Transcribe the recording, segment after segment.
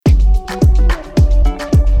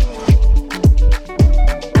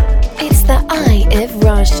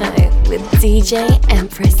DJ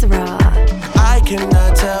Empress Rah. I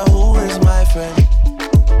cannot tell who is my friend.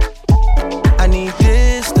 I need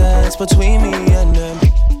distance between me and them.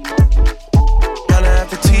 Gonna have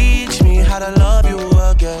to teach me how to love you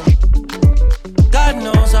again. God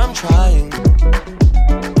knows I'm trying.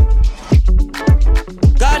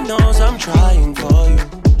 God knows I'm trying for you.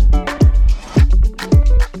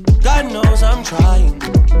 God knows I'm trying.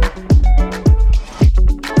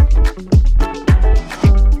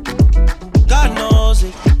 God knows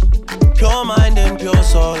it. Pure mind and pure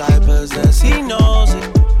soul I possess. He knows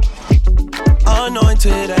it.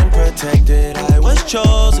 Anointed and protected, I was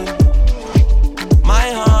chosen.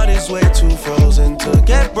 My heart is way too frozen to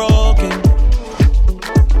get broken.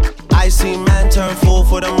 I seen man turn fool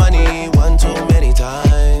for the money one too many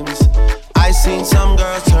times. I seen some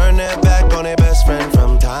girls turn their back on their best friend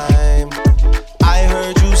from time. I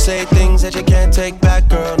heard you say things that you can't take back,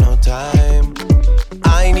 girl, no time.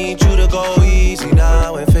 I need you to go easy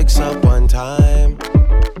now and fix up one time.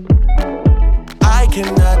 I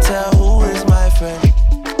cannot tell who is my friend.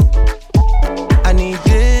 I need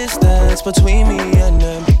distance between me and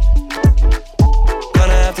them.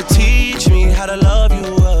 Gonna have to teach me how to love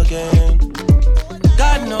you again.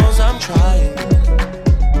 God knows I'm trying.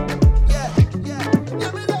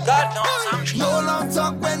 God knows I'm trying. No long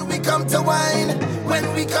talk when we come to wine.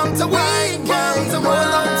 When we come to wine, no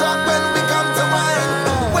long talk when we come to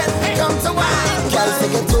wine. When we come to wine, girl,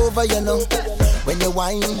 take it over, you know. When you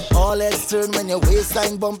whine, all heads turn when your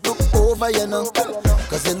waistline bump look over, you know.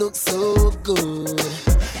 Cause you look so good.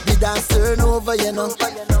 The dance turn over, you know.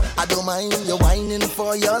 I don't mind you whining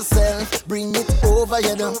for yourself. Bring it over,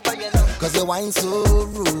 you know. Cause you whine so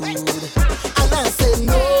rude. And I say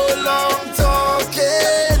no long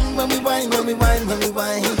talking. When we whine, when we whine, when we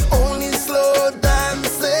whine. Only slow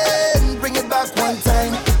dancing. Bring it back one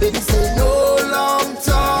time. Baby say no long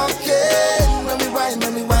talking. When we whine,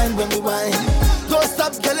 when we whine, when we whine. Don't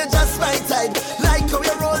stop, girl, it's just my time. Like how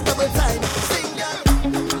you roll double time. Sing,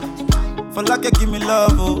 girl. For like you give me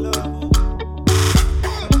love, oh.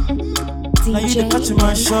 Now you the catch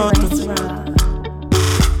my shot, oh.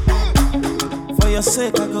 For your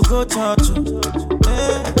sake, I go touch you.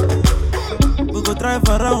 Hey. We go drive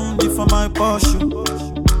around you for my Porsche.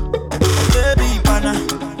 Baby, pana.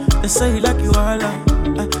 They say you like you all,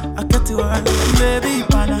 I get you all. Baby,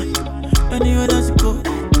 pana. Anywhere that you go,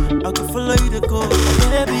 I can follow you to go.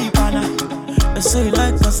 Baby, pana. They say you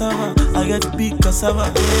like cassava, I get big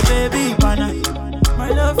cassava. Hey, baby, pana. My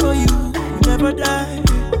love for you will never die.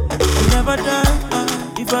 Will never die.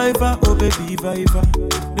 If I ever, oh baby, if I ever.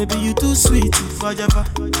 Baby, you too sweet, if I ever.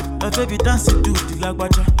 Baby, dance it to the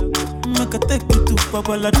lagwaja. Make a take you to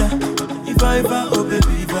Babalada. If I ever, oh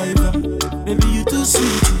baby, if I ever. Baby, you too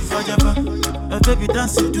sweet, if I ever. Baby,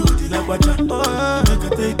 dance it to the lagwaja. Oh, make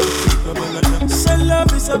a take you to Babalada. So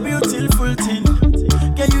love is a beautiful thing.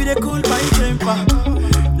 Can you they cool my temper?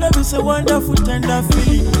 Love is a wonderful, tender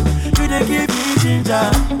feeling. You they give me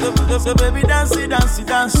ginger. So baby, dance it, dance it,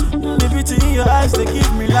 dance it. The beauty in your eyes, they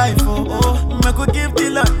give me life, oh, oh. I could give the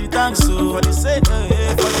Lord the thanks, oh. For the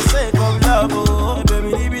sake of love, oh. Baby,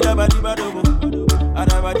 leave it about the bado. I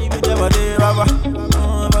never leave it about the rubber.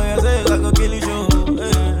 For your sake, I could kill you, show.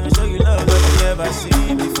 Show you love that you never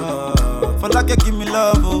seen before. For like you give me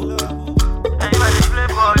love, oh. Anybody play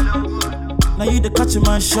ball, oh. Now you the catch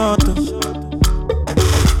my shot, oh.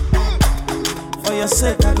 For your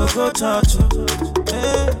sake, I go touch you.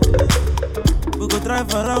 Hey. We go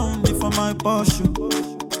drive around you for my Porsche.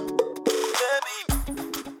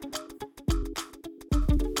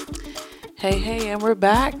 Hey, and we're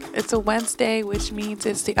back. It's a Wednesday, which means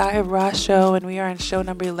it's the Eye of Rah Show, and we are on show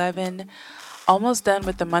number 11. Almost done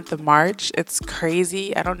with the month of March. It's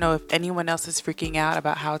crazy. I don't know if anyone else is freaking out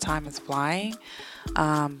about how time is flying.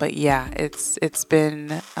 But yeah, it's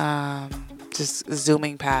been just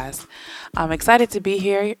zooming past. I'm excited to be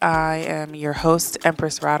here. I am your host,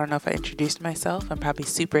 Empress Rah. I don't know if I introduced myself. I'm probably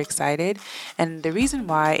super excited. And the reason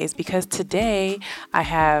why is because today I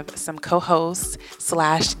have some co-hosts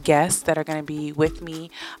 / guests that are going to be with me.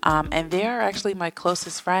 And they are actually my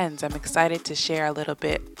closest friends. I'm excited to share a little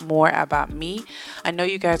bit more about me. I know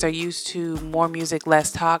you guys are used to more music,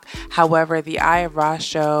 less talk. However, the Eye of Rah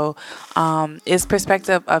Show is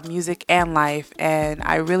perspective of music and life. And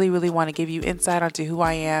I really, really want to give you you insight onto who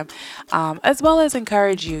I am, as well as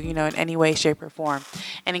encourage you, in any way, shape, or form.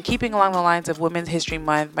 And in keeping along the lines of Women's History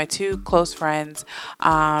Month, my two close friends,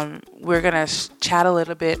 we're going to chat a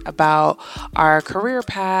little bit about our career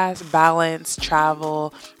paths, balance,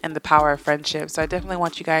 travel, and the power of friendship. So I definitely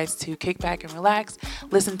want you guys to kick back and relax,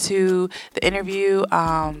 listen to the interview,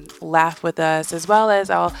 laugh with us, as well as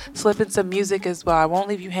I'll slip in some music as well. I won't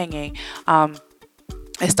leave you hanging.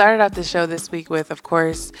 I started off the show this week with, of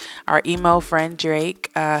course, our emo friend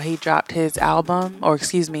Drake. He dropped his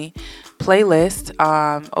playlist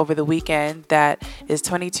over the weekend that is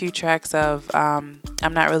 22 tracks of I'm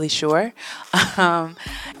Not Really Sure.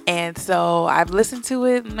 And so I've listened to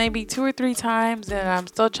it maybe 2 or 3 times, and I'm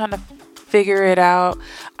still trying to figure it out.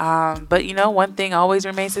 But one thing always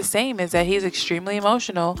remains the same is that he's extremely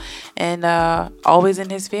emotional and always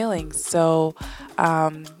in his feelings. So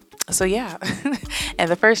yeah. And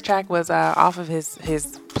the first track was off of his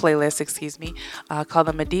playlist, called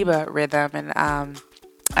the Madiba Rhythm. And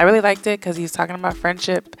I really liked it because he's talking about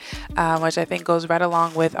friendship, which I think goes right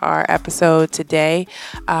along with our episode today,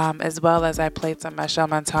 as well as I played some Machel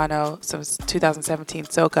Montano, some 2017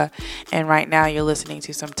 soca, and right now you're listening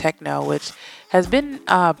to some techno, which has been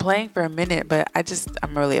playing for a minute, but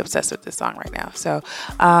I'm really obsessed with this song right now. So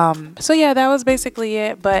yeah, that was basically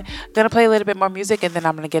it, but gonna play a little bit more music and then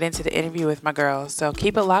I'm gonna get into the interview with my girls. So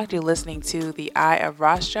keep it locked. You're listening to the Eye of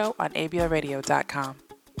Rah Show on ablradio.com.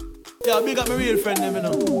 Yeah, big up my real friend,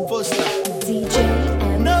 First time. DJ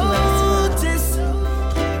Empress Notice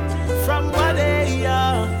from what they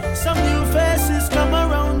are, some new faces come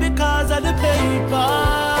around because of the paper.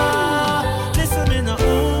 Listen, me no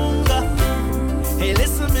hunger. Hey,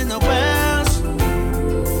 listen, me no Welsh.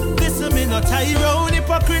 Listen, me no Tyrone.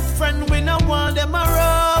 Hypocrite friend, we no want them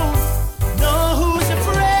around. Know who's a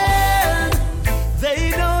friend. They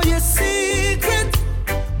know your secret.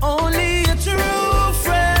 Only your true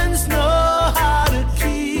friends know how to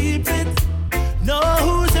keep it. Know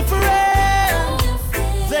who's a friend.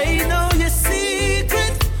 They know your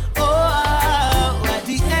secret. Oh, at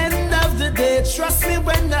the end of the day, trust me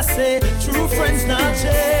when I say true friends not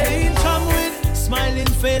change. Come with smiling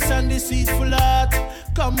face and deceitful heart.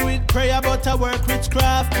 Come with prayer but I work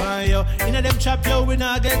witchcraft. In a them trap yo we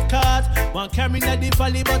not get caught. One carrying at the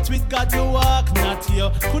valley but with God we walk. Not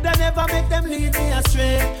yo. Could I never make them lead me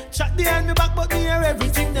astray. Chat behind me back but me hear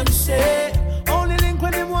everything them say. Only link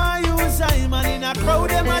when them want use I'm and in a crowd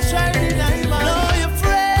them a try deny man. Know your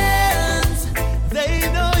friends.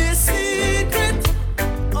 They know your secret.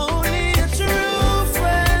 Only your true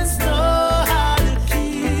friends know how to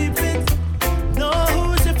keep it. Know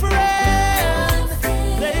who's your friend.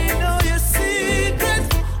 They know your secret.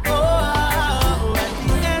 Oh, at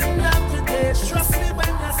the end of the day, trust me when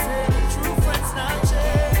I say true friends not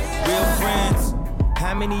change. Real friends,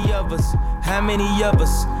 how many of us? How many of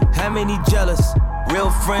us? How many jealous? Real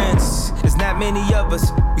friends, there's not many of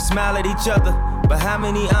us. We smile at each other, but how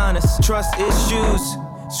many honest? Trust issues,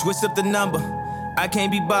 switch up the number. I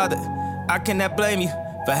can't be bothered, I cannot blame you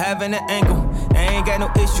for having an ankle. I ain't got no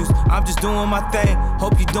issues, I'm just doing my thing.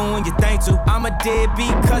 Hope you doing your thing too. I'm a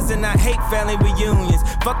deadbeat cousin, I hate family reunions.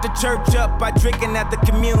 Fuck the church up by drinking at the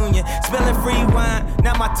communion. Spilling free wine,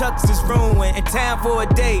 now my tux is ruined. In town for a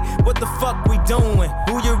day, what the fuck we doing?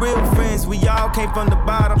 Who your real friends? We all came from the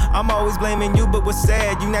bottom. I'm always blaming you, but what's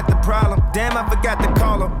sad, you not the problem. Damn, I forgot to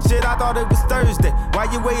call him. Shit, I thought it was Thursday. Why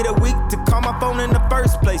you wait a week to call my phone in the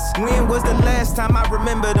first place? When was the last time I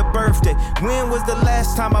remembered a birthday? When was the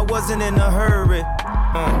last time I wasn't in a hurry?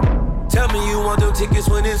 Tell me you want them tickets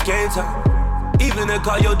when it's game time. Even to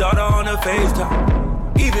call your daughter on a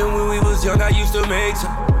FaceTime. Even when we was young, I used to make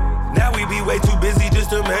time. Now we be way too busy just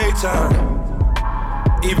to make time.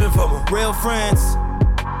 Even for my real friends.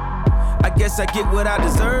 I guess I get what I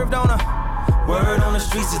deserved on a word on the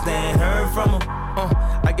streets if they ain't heard from them.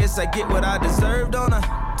 I guess I get what I deserved on a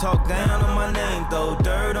talk down on my name, throw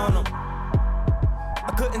dirt on them.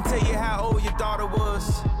 I couldn't tell you how old your daughter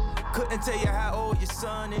was. Couldn't tell you how old your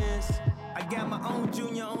son is. I got my own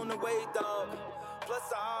junior on the way, dog. Plus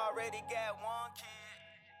I already got one kid.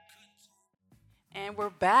 And we're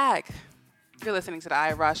back. You're listening to the Eye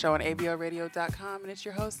of Rah Show on ablradio.com, and it's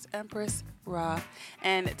your host, Empress Rah.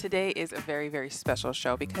 And today is a very, very special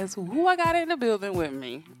show because who I got in the building with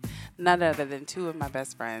me? None other than two of my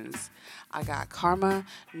best friends. I got Karma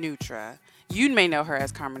Nutra. You may know her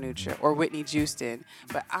as Karma Nutra or Whitney Houston,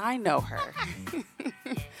 but I know her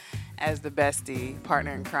as the bestie,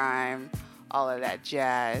 partner in crime, all of that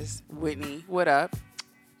jazz. Whitney, what up?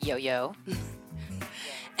 Yo, yo.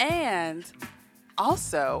 And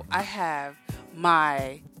also, I have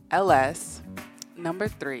my LS number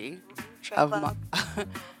 3 of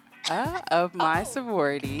Rah of my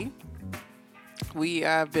sorority. We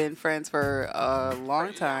have been friends for a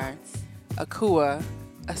long time. Akua,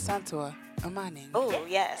 Asantua, Amani. Oh,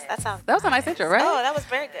 yes. That was a nice intro, right? Oh, that was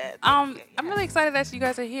very good. I'm really excited that you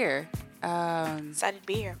guys are here. Excited to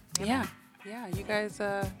be here. Yeah, you guys,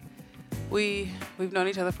 we've known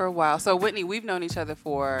each other for a while. So Whitney, we've known each other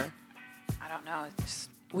for, I don't know. It's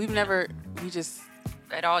just,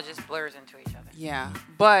 it all just blurs into each other. Yeah,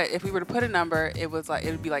 but if we were to put a number, it would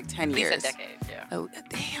be like 10 years. At least a decade, yeah. Oh, You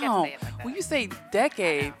damn. can't say it like that. When you say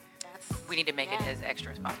decade, We need to make it as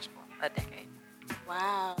extra as possible. A decade.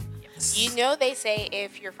 Wow. Yes. You know they say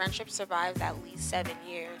if your friendship survives at least 7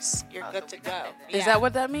 years, you're good to go. is that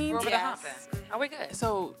what that means? We're over the hump Yes. then. Are we good?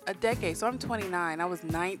 So a decade. So I'm 29. I was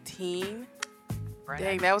 19. Brag.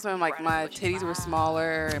 Dang, that was when like Brag my what you titties were like.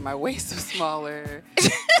 smaller and my waist was smaller,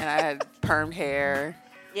 and I had perm hair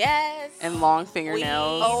Yes. and long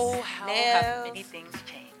fingernails. Oh, how have Nails. many things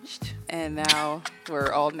changed? And now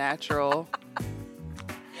we're all natural.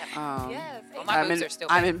 Yep. Yes. Well, my boobs are still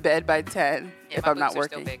big. I'm in bed by 10 Yeah, if my I'm not boobs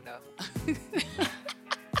are working. still big, though.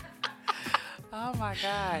 Oh my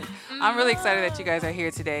God. I'm really excited that you guys are here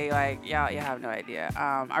today. Like, y'all have no idea.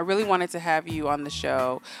 I really wanted to have you on the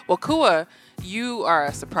show. Well, Kua, you are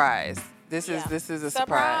a surprise. This is a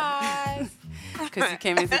surprise. Because you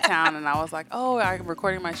came into town and I was like, oh, I'm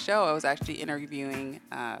recording my show. I was actually interviewing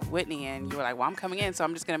Whitney, and you were like, well, I'm coming in, so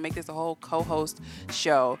I'm just going to make this a whole co-host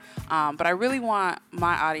show. But I really want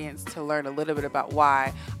my audience to learn a little bit about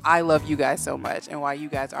why I love you guys so much and why you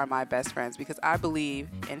guys are my best friends, because I believe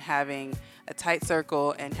in having a tight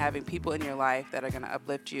circle and having people in your life that are going to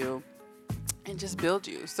uplift you and just build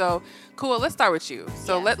you. So, cool. Let's start with you.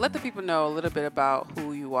 So let the people know a little bit about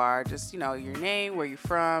who you are. Just, your name, where you're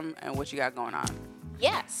from, and what you got going on.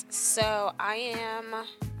 Yes. So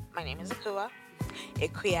my name is Akua.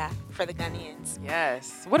 Ikuya for the Ghanaians.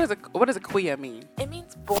 Yes. What does Akuya mean? It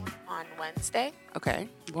means born on Wednesday. Okay.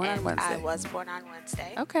 Born on Wednesday. I was born on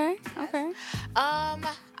Wednesday. Okay. Okay.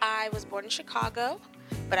 I was born in Chicago,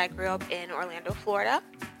 but I grew up in Orlando, Florida.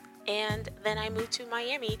 And then I moved to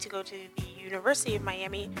Miami to go to the University of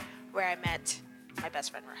Miami, where I met my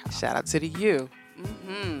best friend, Rahel. Shout out to the U.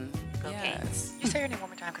 Mm-hmm. Yes. You say your name one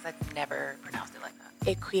more time because I never pronounced it like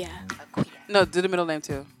that. Ikuya. Akuya. No, do the middle name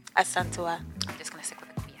too. Asantua. I'm just going to stick with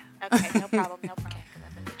Akuya. Okay, no problem, no problem. Okay, because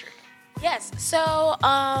I've been butchering it. Yes, so,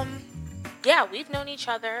 we've known each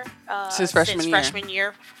other Since freshman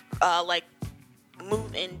year, like,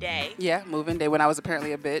 move-in day. Yeah, moving day when I was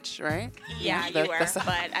apparently a bitch, right? Yeah, you were, but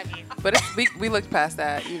I mean. But we looked past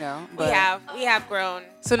that, But, we have grown.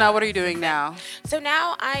 So now what are you doing now? So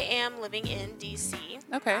now I am living in DC.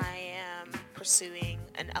 Okay. I am pursuing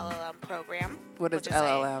an LLM program. What is which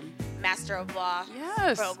LLM? A Master of Law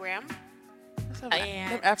program.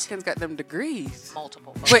 Them Africans got them degrees.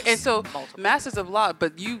 Multiple. Wait, and so Multiple. Masters of Law,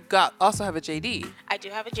 but you also have a JD. I do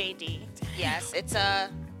have a JD. Yes, it's a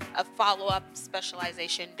follow-up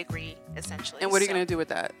specialization degree, essentially. And what are you going to do with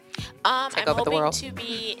that? I'm Take over the hoping world. to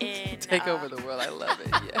be in Take over the world. I love it.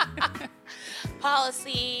 Yeah.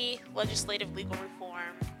 policy, legislative, legal reform,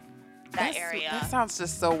 that area. That sounds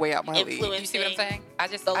just so way out my league. You see what I'm saying? I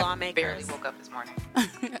lawmakers. barely woke up this morning.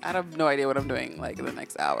 I have no idea what I'm doing like in the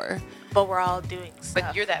next hour. But we're all doing stuff.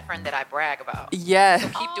 But you're that friend that I brag about. Yes.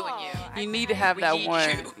 Keep doing you. You need to have that need one.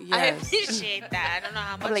 you. I Yes. appreciate that. I don't know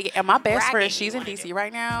how much. Like, and my best bragging friend, she's you in wanna DC do.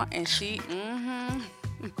 right now, and she,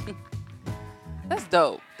 That's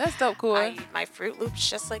dope. That's dope, cool. I eat my Fruit Loops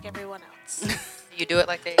just like everyone else. You do it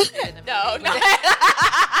like they did in the No, movie. no.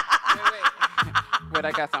 Wait,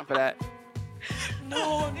 I got something for that.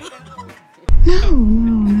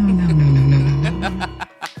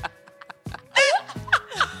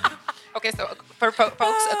 Okay, so for folks,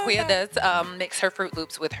 Akuya does mix her Fruit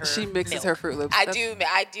Loops with her She mixes milk. her Fruit Loops. I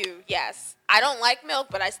do, yes. I don't like milk,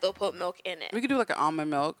 but I still put milk in it. We could do like an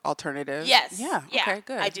almond milk alternative. Yes. Yeah. Okay,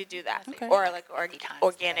 good. I do that. Okay. Or like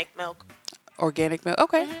organic milk. Organic milk.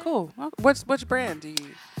 Okay, cool. Which brand do you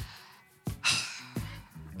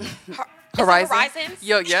use? Horizons?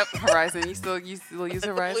 Yo, yep, Horizon. You still use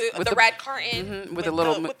Horizon? With the red carton. with the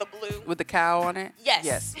little with the blue. with the cow on it? Yes,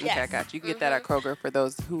 Yes. Okay, I yes. got you. You can get that at Kroger for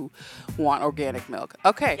those who want organic milk.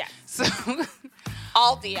 Okay. Yes. So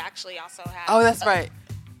Aldi actually also has. Oh, that's right.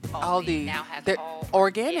 Aldi. now has They're all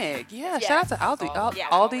organic. Yeah, shout out to Aldi. All- Yeah.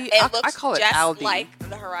 Aldi. It I looks call it just Aldi. like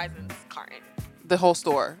the Horizons carton. The whole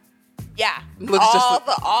store. Yeah. Looks just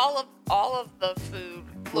all of the food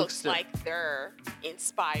Looks looks the- like their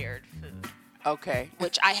inspired food, Okay.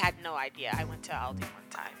 which I had no idea. I went to Aldi one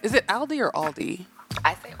time. Is it Aldi or Aldi?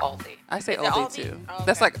 I say Aldi. I say Is it Aldi Aldi? too. Oh,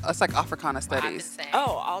 That's okay. like Africana Well, I've been studies. saying,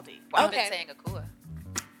 Oh, Aldi. I've been Okay. saying Akua.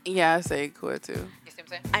 Yeah, I say cool too. You see what I'm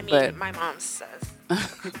saying? I mean, But- my mom says.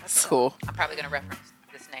 It's cool. I'm probably gonna reference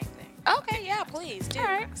this name thing. Okay, yeah, please do. All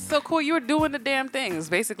right. So cool. You were doing the damn things.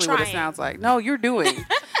 Basically, what it Trying. sounds like. No, you're doing.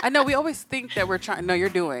 I know. We always think that we're trying. No, you're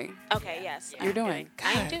doing. Okay, yes. You're doing.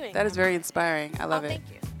 I am God, doing. That is very inspiring. I love it. Thank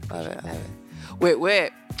you. Love it. I love it.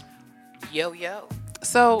 Wait. Yo, yo.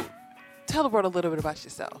 So, tell the world a little bit about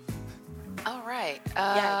yourself. All right.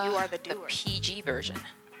 Yeah, you are the The doer. PG version.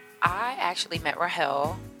 I actually met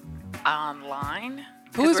Rahel online.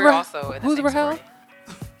 'cause Who's we're Ra- also in the who's same Rahel? sorority.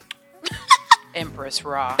 Empress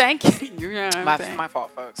Rah. Thank you. You know what I'm My saying?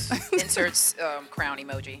 fault, folks. Inserts crown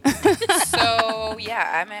emoji. So, yeah,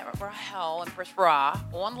 I met Rahel, Empress Rah,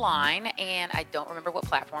 online, and I don't remember what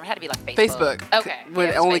platform. It had to be like Facebook. Facebook. Okay. When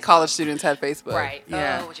yeah, it was only Facebook. college students had Facebook. Right.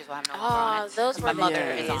 Yeah. Oh, which is why I'm no longer on it. those My were mother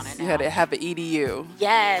the is on days. it You now. had to have an EDU.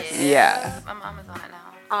 Yes. Yeah. My mom is on it now.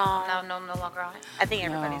 Aw. No, no longer on it. I think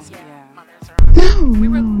everybody's No, yeah. yeah. Mothers are on. We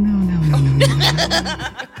were.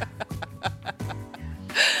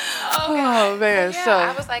 Oh man. Yeah, So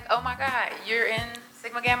I was like, oh my God, you're in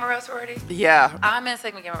Sigma Gamma Rho sorority? yeah. I'm in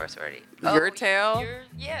Sigma Gamma Rho sorority. Your tail?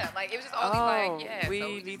 Yeah, like it was just always Oh, like, yeah. we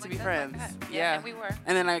so just need to like be that, friends. like that. Yeah. And we were.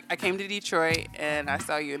 And then I came to Detroit and I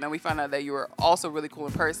saw you, and then we found out that you were also really cool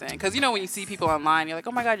in person. Because you know when you see people online, you're like,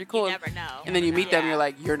 oh my God, you're cool. You never know. And then you meet them, Yeah. you're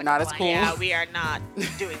like, you're not as cool. Yeah, we are not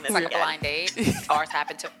doing this It's like a again. blind date. Ours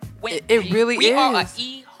happened to win. It really we are a is.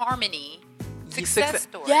 eHarmony You success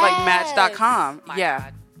story. Yeah. Like Match.com. My Yeah.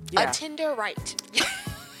 God. Yeah. A Tinder right.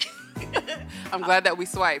 I'm glad that we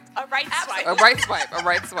swiped. A right swipe. A right swipe. A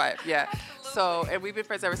right swipe. Yeah. So, and we've been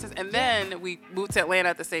friends ever since. And then we moved to Atlanta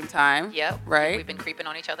at the same time. Yep. Right? We've been creeping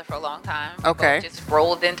on each other for a long time. Okay. Both just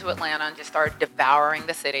rolled into Atlanta and just started devouring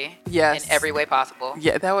the city. Yes. In every way possible.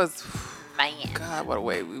 Yeah, that was, Man. God, what a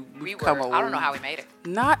way We we've were. come a I don't know how we made it.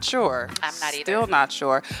 Not sure. I'm not either. Still not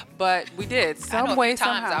sure. But we did. I know Some a way, few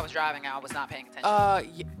times somehow. I was driving and I was not paying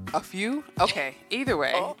attention. A few? Okay. Either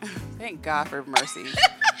way. Oh. Thank God for mercy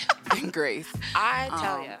and grace. I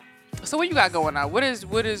tell Um, you. So what you got going on? What is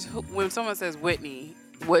when someone says Whitney,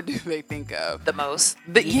 what do they think of? The most.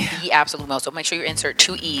 Yeah. The absolute most. So make sure you insert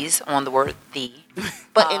 2 E's on the word the.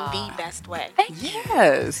 But in the best way.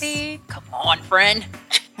 Yes. See? Come on, friend.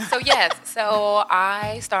 So yes, so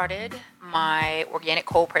I started my organic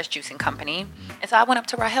cold press juicing company. And so I went up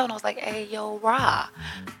to Rahel and I was like, hey, yo, Rah,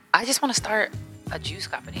 I just want to start a juice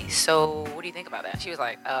company. So what do you think about that? She was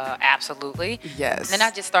like, absolutely. Yes. And then I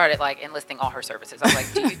just started like enlisting all her services. I was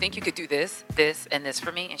like, do you think you could do this, and this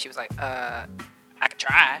for me? And she was like, I could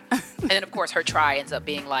try. And then of course her try ends up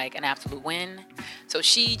being like an absolute win. So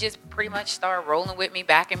she just pretty much started rolling with me,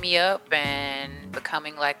 backing me up, and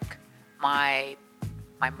becoming like my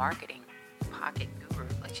marketing pocket guru.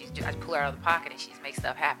 Like I pull her out of the pocket and she just makes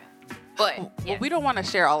stuff happen. But Well, we don't want to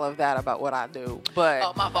share all of that about what I do, but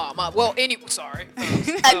oh, my fault. Well, sorry.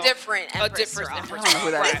 A different Empress Rah. I don't know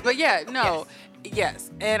who that is. But yeah, no.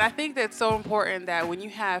 Yes. And I think that's so important that when you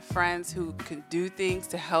have friends who can do things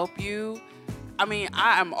to help you, I mean,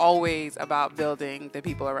 I am always about building the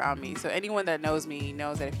people around me. So anyone that knows me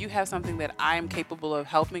knows that if you have something that I am capable of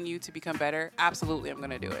helping you to become better, absolutely I'm going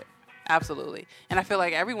to do it. Absolutely. And I feel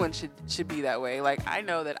like everyone should be that way. Like, I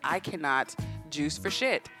know that I cannot juice for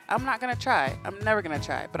shit. I'm not going to try. I'm never going to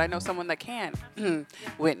try. But I know someone that can,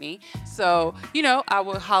 Whitney. So, I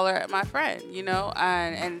will holler at my friend,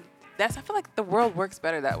 and I feel like the world works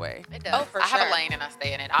better that way. It does. Oh, for I have sure. a lane and I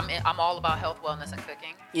stay in it. I'm all about health, wellness, and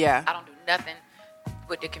cooking. Yeah. I don't do nothing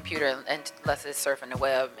with the computer unless it's surfing the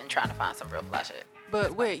web and trying to find some real fly shit.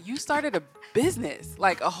 But wait, you started a business,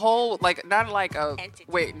 like a whole, like not like a,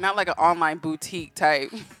 Entity. not like an online boutique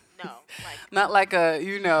type. No. Not like a,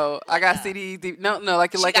 I got CDs. No,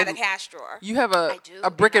 like She like got a cash drawer. You have I do. a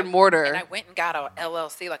brick and mortar. And I went and got a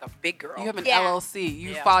LLC like a big girl. You have an Yeah. LLC.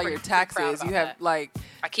 You Yeah, I file was your pretty proud taxes. about You have that. like.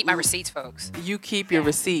 I keep my receipts, folks. You keep your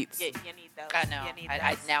receipts. You need those. I know. You need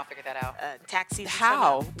I those. now figured that out. Tax season.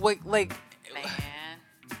 How? Like, Man.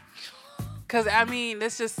 because I mean,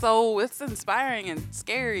 it's just so it's inspiring and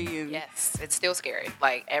scary and. Yes, it's still scary.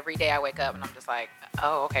 Like every day I wake up and I'm just like,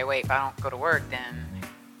 oh, okay, wait, if I don't go to work, then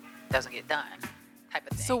it doesn't get done. Type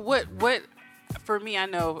of thing. So what? For me, I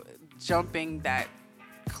know jumping that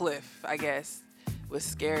cliff, I guess, was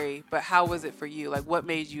scary. But how was it for you? Like, what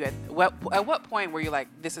made you at what point were you like,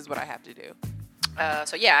 this is what I have to do?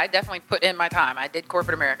 So yeah, I definitely put in my time. I did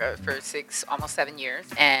corporate America for almost 7 years,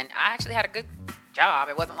 and I actually had a good job.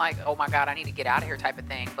 It wasn't like, oh my God, I need to get out of here type of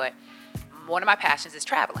thing. But one of my passions is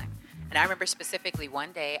traveling. And I remember specifically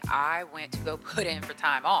one day I went to go put in for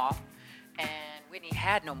time off, and Whitney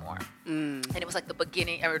had no more. And it was like the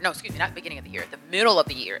beginning, not the beginning of the year, the middle of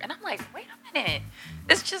the year. And I'm like, wait a minute,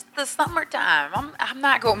 it's just the summertime. I'm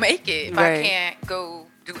not gonna make it if I can't go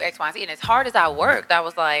do X, Y, and Z. And as hard as I worked, I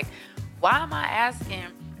was like, why am I asking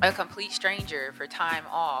a complete stranger for time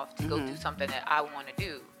off to go do something that I want to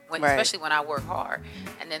do? Especially when I work hard.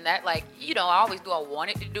 And then that, like, I always I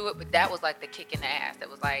wanted to do it, but that was like the kick in the ass. That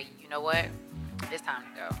was like, you know what? It's time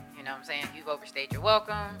to go. You know what I'm saying? You've overstayed your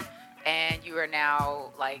welcome, and you are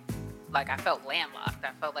now like I felt landlocked.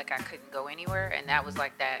 I felt like I couldn't go anywhere, and that was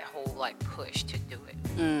like that whole like push to do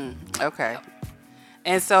it. Okay.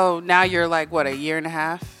 And so now you're like what, a year and a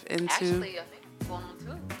half into? Actually, I think it's going on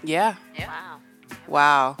 2. Yeah.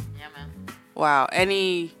 Wow. Yeah, man. Wow.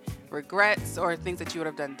 Any regrets or things that you would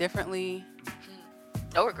have done differently?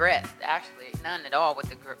 No regrets, actually. None at all with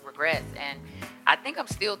the regrets. And I think I'm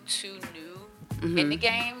still too new in the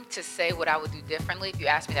game to say what I would do differently. If you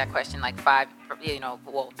ask me that question like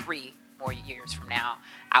 3 more years from now,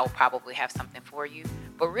 I will probably have something for you.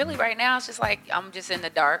 But really right now, it's just like I'm just in the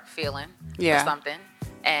dark feeling for something.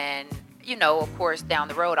 And, of course, down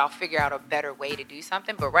the road, I'll figure out a better way to do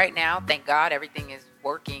something. But right now, thank God, everything is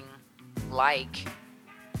working like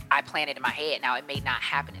I planned it in my head. Now, it may not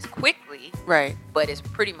happen as quickly, but it's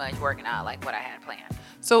pretty much working out like what I had planned.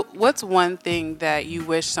 So what's one thing that you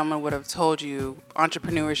wish someone would have told you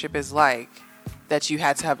entrepreneurship is like that you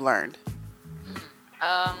had to have learned?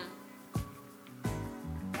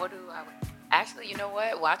 Actually, you know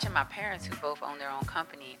what? Watching my parents who both own their own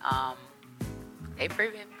company, they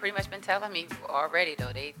pretty much been telling me already,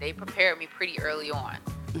 though. They prepared me pretty early on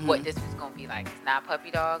what this was going to be like. It's not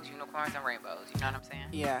puppy dogs, unicorns, and rainbows. You know what I'm saying?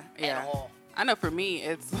 Yeah. At all. I know for me,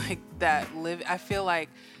 it's like that I feel like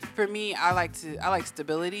for me, I like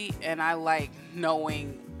stability, and I like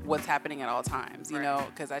knowing what's happening at all times, you know,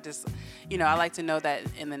 because I just, I like to know that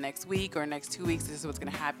in the next week or next 2 weeks, this is what's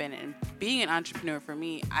going to happen. And being an entrepreneur for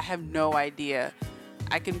me, I have no idea.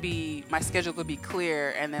 My schedule could be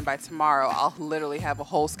clear, and then by tomorrow, I'll literally have a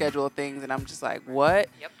whole schedule of things, and I'm just like, what?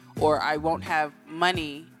 Yep. Or I won't have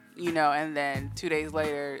money, and then 2 days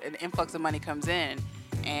later, an influx of money comes in,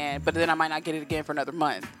 but then I might not get it again for another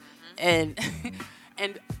month. And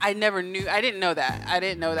I didn't know that. I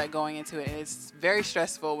didn't know that going into it. And it's very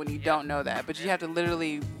stressful when you don't know that. But you have to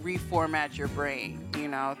literally reformat your brain,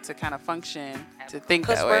 to kind of function, to think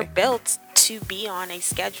that way. Because we're built to be on a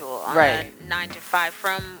schedule, on a 9 to 5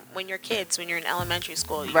 from when you're kids, when you're in elementary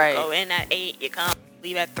school. You go in at 8, you come,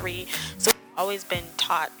 leave at 3. So we've always been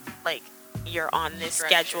taught, like, you're on this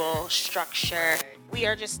schedule, structure. We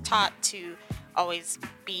are just taught to always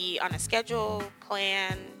be on a schedule,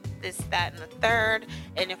 plan, this, that, and the third.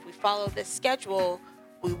 And if we follow this schedule,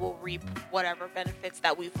 we will reap whatever benefits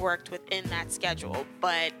that we've worked within that schedule.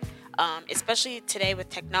 But especially today with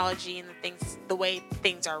technology and the way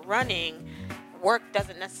things are running, work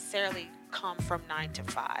doesn't necessarily come from 9 to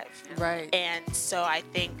 5. Right. And so I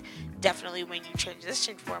think definitely when you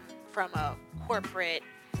transition from a corporate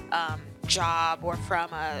job or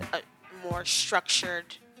from a more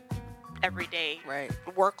structured everyday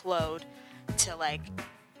workload to like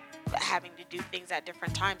having to do things at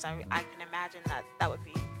different times, I can imagine that would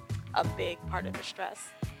be a big part of the stress.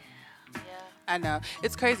 I know.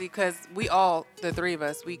 It's crazy because we all, the three of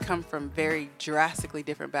us, we come from very drastically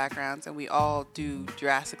different backgrounds, and we all do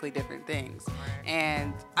drastically different things.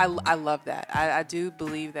 And I love that. I do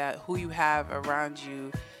believe that who you have around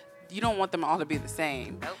you, you don't want them all to be the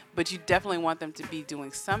same, but you definitely want them to be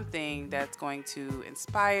doing something that's going to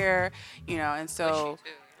inspire, and so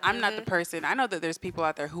I'm not the person. I know that there's people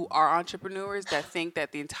out there who are entrepreneurs that think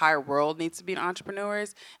that the entire world needs to be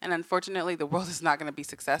entrepreneurs. And unfortunately, the world is not going to be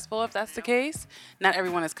successful if that's the case. Not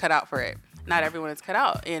everyone is cut out for it. Not everyone is cut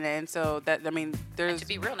out. And so there's... And to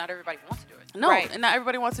be real, not everybody wants to do it. No, and not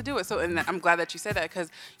everybody wants to do it. So, and I'm glad that you said that because,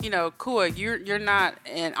 Kua, you're not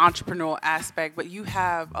an entrepreneurial aspect, but you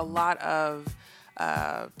have a lot of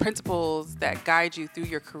principles that guide you through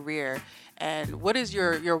your career. And what is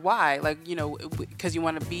your why? Like, because you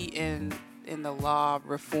want to be in the law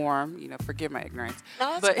reform, forgive my ignorance.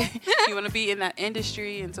 No, but you want to be in that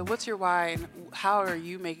industry. And so what's your why and how are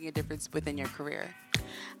you making a difference within your career?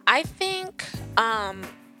 I think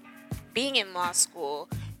being in law school,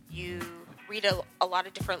 you read a lot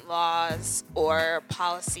of different laws or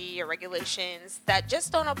policy or regulations that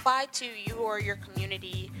just don't apply to you or your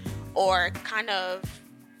community or kind of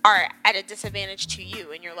are at a disadvantage to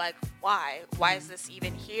you, and you're like, why is this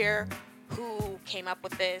even here? Who came up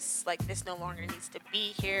with this? Like, this no longer needs to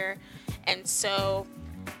be here. And so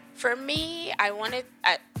for me,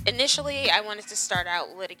 initially I wanted to start out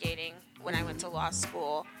litigating when I went to law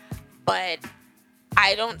school, but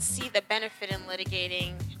I don't see the benefit in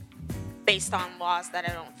litigating based on laws that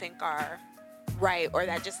I don't think are right or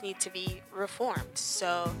that just need to be reformed.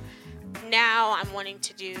 So now I'm wanting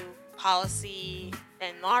to do policy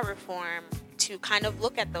and law reform to kind of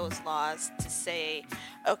look at those laws to say,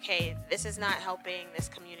 okay, this is not helping this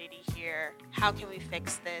community here. How can we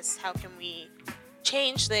fix this? How can we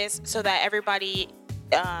change this so that everybody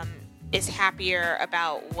is happier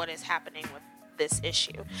about what is happening with this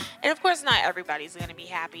issue? And of course, not everybody's going to be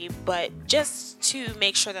happy, but just to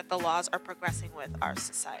make sure that the laws are progressing with our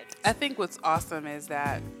society. I think what's awesome is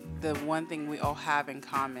that the one thing we all have in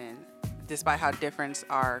common, despite how different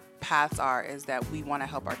our paths are, is that we want to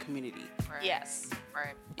help our community. Right. Yes.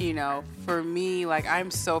 Right. You know, for me, like, I'm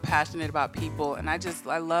so passionate about people, and I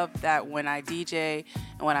love that when I DJ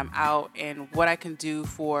and when I'm out and what I can do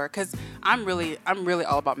because I'm really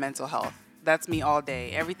all about mental health. That's me all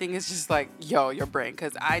day. Everything is just like, your brain,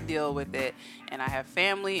 because I deal with it, and I have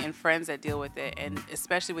family and friends that deal with it, and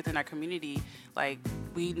especially within our community, like,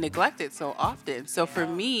 we neglect it so often. So for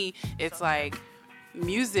me, it's like,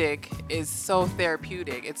 music is so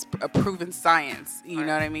therapeutic. It's a proven science. You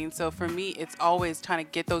know what I mean? So for me, it's always trying to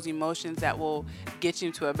get those emotions that will get you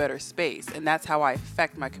into a better space. And that's how I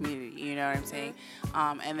affect my community. You know what I'm saying?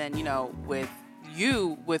 And then,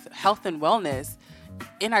 with health and wellness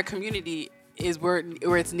in our community is where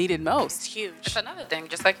it's needed most. It's huge. It's another thing,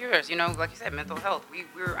 just like yours, like you said, mental health. We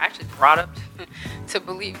were actually brought up to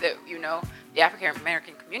believe that, the African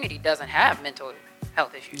American community doesn't have mental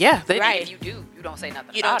health issues. Yeah, they right. If you do, you don't say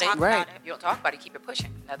nothing You about don't talk it. about it. You don't talk about it, keep it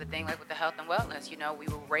pushing. Another thing, like with the health and wellness, we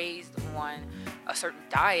were raised on a certain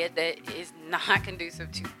diet that is not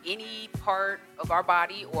conducive to any part of our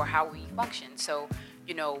body or how we function. So,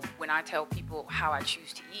 when I tell people how I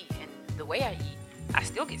choose to eat and the way I eat, I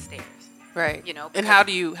still get stares. Right. And how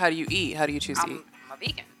do you eat? How do you choose to eat? I'm a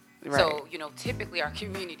vegan. Right. So, typically our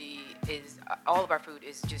community is, all of our food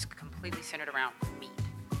is just completely centered around meat.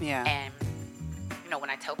 Yeah. And, when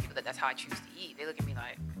I tell people that that's how I choose to eat, they look at me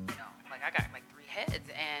like, like I got like 3 heads.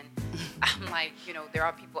 And I'm like, there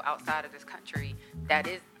are people outside of this country that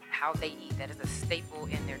is how they eat. That is a staple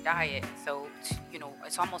in their diet. So,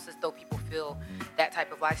 it's almost as though people feel that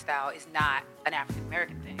type of lifestyle is not an African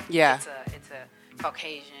American thing. Yeah. It's a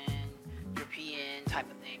Caucasian, European type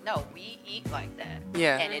of thing. No, we eat like that.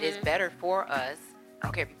 Yeah. And it is better for us. I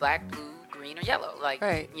don't care if you're black, blue, green, or yellow. Like,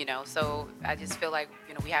 right. So I just feel like,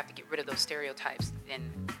 we have to get rid of those stereotypes in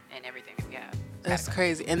everything that we have. That's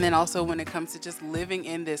crazy. And then also when it comes to just living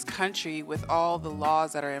in this country with all the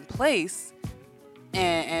laws that are in place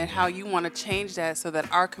and how you want to change that so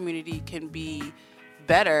that our community can be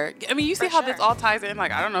better. I mean, you see how this all ties in?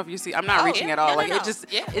 Like, I don't know if you see, I'm not reaching at all. No.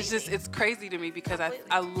 It's crazy to me because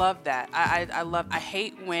I love that. I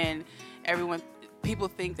hate when people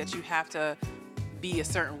think that you have to be a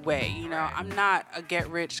certain way. I'm not a get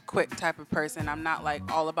rich quick type of person. I'm not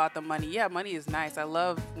like all about the money. Yeah, money is nice. I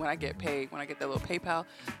love when I get paid, when I get that little PayPal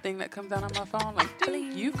thing that comes down on my phone. Like,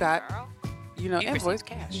 dude, you've got, invoice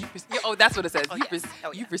cash. Oh, that's what it says. Yes.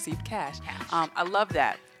 You've received cash. I love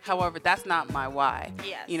that. However, that's not my why.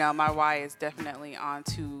 Yes. My why is definitely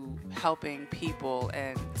onto helping people,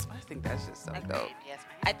 and I think that's just so dope. Yes,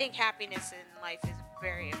 ma'am. I think happiness in life is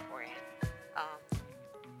very important.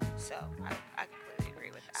 So I completely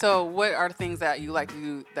agree with that. So what are the things that you like to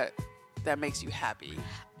do that makes you happy?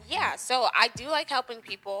 Yeah, so I do like helping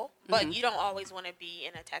people, but you don't always want to be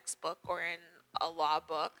in a textbook or in a law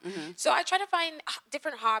book. So I try to find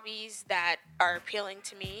different hobbies that are appealing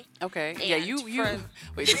to me. Okay. Yeah, you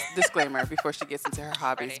wait, just disclaimer before she gets into her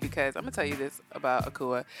hobbies, because I'm going to tell you this about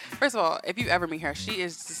Akua. First of all, if you ever meet her, she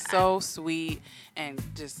is just so sweet and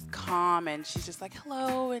just calm, and she's just like,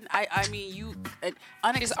 hello, and I mean,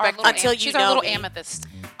 unexpected. She's our little amethyst.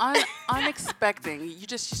 Unexpected.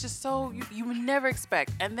 She's just so, you would never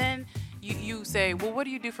expect. And then you say, well, what do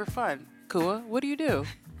you do for fun? Akua, what do you do?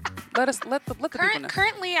 Let the people know.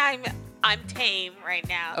 Currently, I'm tame right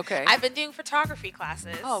now. Okay. I've been doing photography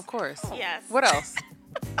classes. Oh, of course. Yes. What else?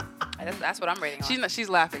 That's what I'm waiting on. She's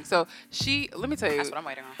laughing. So let me tell you. That's what I'm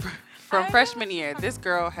waiting on. From freshman year, this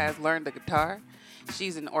girl has learned the guitar.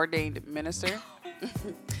 She's an ordained minister.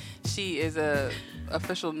 She is a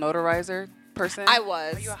official notarizer person. I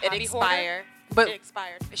was. Are you a It hobby expired. But it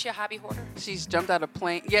expired. Is she a hobby hoarder? She's jumped out of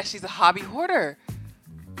plane. Yeah, she's a hobby hoarder.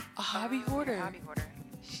 A hobby hoarder. Hobby hoarder.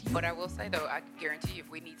 But I will say though, I guarantee you, if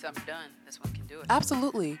we need something done, this one can do it.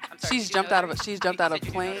 Absolutely. Sorry, She's jumped out of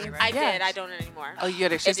planes. Right? I did. I don't anymore. Oh, you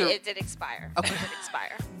did. It did expire. Okay. It did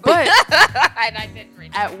expire. But and I didn't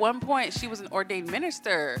read it. at one point, she was an ordained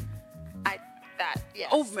minister.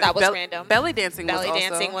 that was random. Belly dancing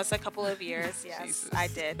was a couple of years. Yes, Jesus. I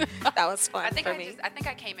did. That was fun for me. I think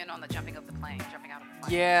I came in on the jumping out of the plane.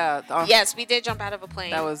 Yeah. Yes, we did jump out of a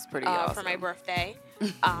plane. That was pretty awesome. For my birthday.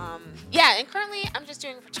 Yeah, and currently I'm just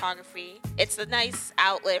doing photography. It's a nice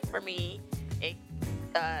outlet for me. It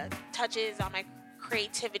touches on my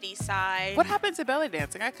creativity side. What happened to belly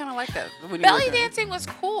dancing? I kind of like that. Belly dancing was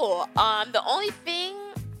cool. The only thing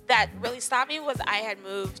that really stopped me was I had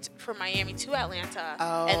moved from Miami to Atlanta,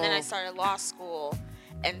 and then I started law school,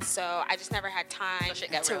 and so I just never had time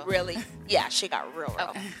to really. Yeah, shit got real.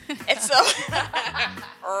 And so,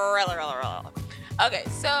 real. Okay,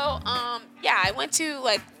 so yeah, I went to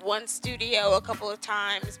like one studio a couple of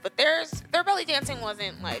times, but their belly dancing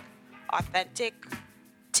wasn't like authentic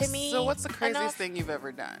to me. So what's the craziest thing you've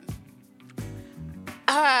ever done?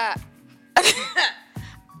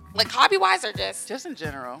 Like hobby-wise or just in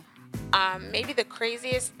general? Maybe the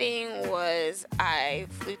craziest thing was I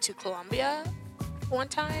flew to Colombia one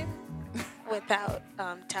time without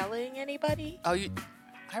telling anybody. Oh,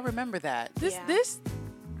 I remember that. This.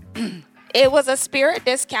 It was a Spirit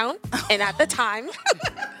discount, and at the time,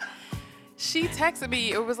 she texted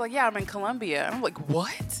me. It was like, yeah, I'm in Colombia. I'm like,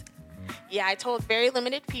 what? Yeah, I told very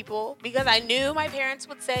limited people because I knew my parents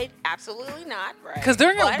would say absolutely not. Right. Because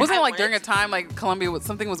during a time like Colombia,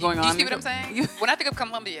 something was going on. You see what I'm saying? When I think of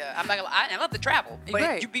Colombia, I'm not gonna lie, I love to travel,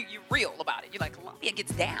 but you're real about it. You're like, Colombia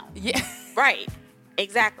gets down. Yeah. Right.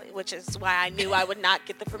 Exactly. Which is why I knew I would not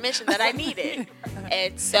get the permission that I needed.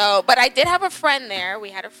 And so, but I did have a friend there. We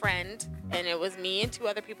had a friend, and it was me and two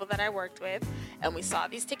other people that I worked with, and we saw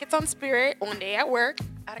these tickets on Spirit one day at work.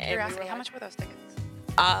 Out of curiosity, how much were those tickets?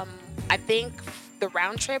 I think the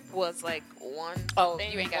round trip was like you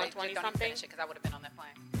ain't got 120 something because I would have been on that plane.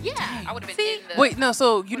 Yeah, I would have been in the. Wait, no.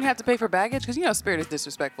 So you didn't have to pay for baggage because Spirit is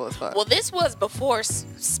disrespectful as fuck. Well, this was before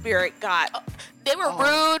Spirit got. They were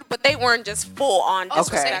rude, but they weren't just full on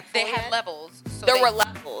disrespectful. They had levels. So there were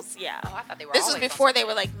levels. Yeah. Oh, I thought they were. This was before they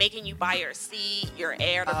were like making you buy your seat, your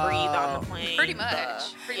air to breathe on the plane. Pretty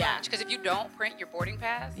much. Because if you don't print your boarding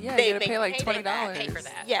pass, you gotta pay like $20. Pay for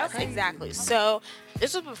that. Yes, exactly. So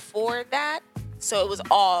this was before that. So it was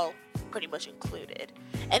all pretty much included.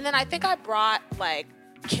 And then I think I brought like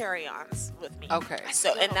carry-ons with me. Okay.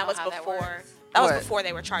 So and that was before that was before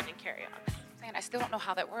they were charging carry-ons. Man, I still don't know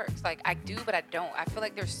how that works. Like I do, but I don't. I feel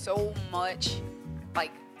like there's so much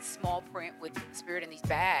like small print with Spirit in these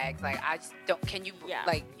bags. Like I just don't. Can you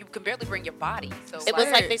like you can barely bring your body. So it was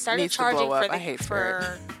like they started charging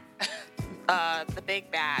for the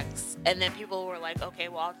big bags, and then people were like, okay,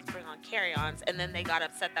 well, I'll just bring on carry-ons, and then they got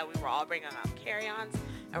upset that we were all bringing on carry-ons,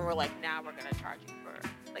 and we're like, now we're gonna charge you for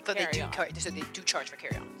like carry-on. So they do charge for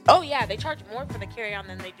carry-on. Oh yeah, they charge more for the carry-on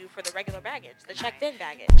than they do for the regular baggage, the checked-in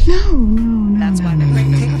baggage. No. That's why they're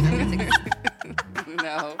bringing.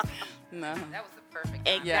 No. That was the perfect.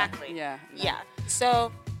 Exactly. Yeah.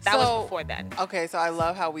 So. That was before then. Okay, so I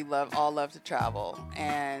love how we all love to travel.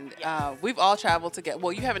 And we've all traveled together.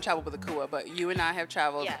 Well, you haven't traveled with Akua, but you and I have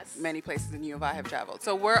traveled many places, and you and I have traveled.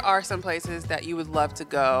 So where are some places that you would love to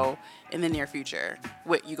go in the near future?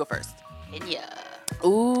 Wait, you go first. Kenya.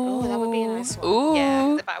 Ooh. That would be a nice one. Ooh.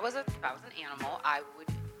 Yeah, if I was an animal, I would,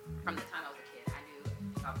 from the time I was a kid, I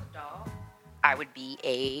knew if I was a dog, I would be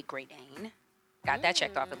a Great Dane. Got that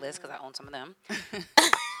checked off the list because I own some of them.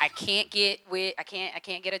 I can't get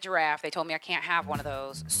a giraffe. They told me I can't have one of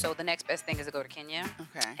those. So the next best thing is to go to Kenya.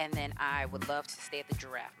 Okay. And then I would love to stay at the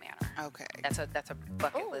Giraffe Manor. Okay. That's a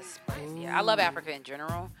bucket list place. Yeah. I love Africa in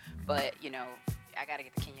general, but I gotta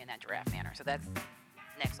get to Kenya and that Giraffe Manor. So that's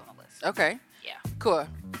next on the list. Okay. Yeah. Cool.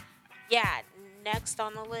 Yeah, next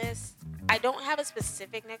on the list. I don't have a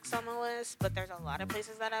specific next on the list, but there's a lot of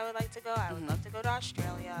places that I would like to go. I would love to go to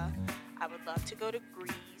Australia. I would love to go to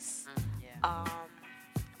Greece.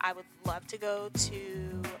 I would love to go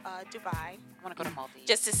to Dubai. I want to go to Maldives.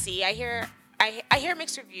 Just to see. I hear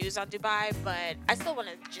mixed reviews on Dubai, but I still want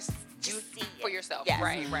to just see for it. yourself. Yes.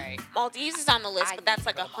 Right. Maldives is on the list, but that's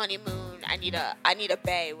like a honeymoon. I need a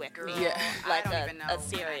bae with me. Yeah. Like I don't even know a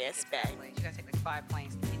serious bae. You gotta take like 5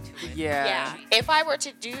 planes to get to it. Yeah. If I were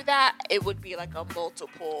to do that, it would be like a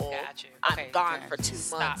multiple. Got you. I'm gone for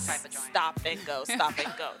 2 months. Type of joint. Stop and go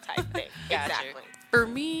type thing. Exactly. For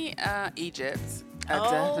me, Egypt.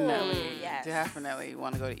 I definitely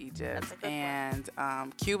want to go to Egypt. That's a good and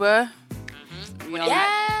Cuba. Mm-hmm. We'll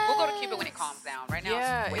go to Cuba when it calms down. Right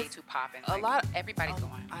now, it's way too popping. Everybody's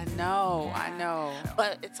going. I know.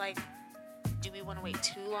 But it's like do we want to wait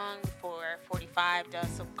too long before 45 does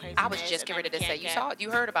some crazy? I was just getting ready to say,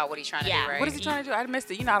 you heard about what he's trying to do, right? What is he trying to do? I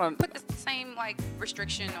missed it. You know, I don't put the same like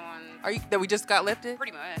restriction on. That we just got lifted?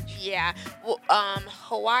 Pretty much. Yeah. Well,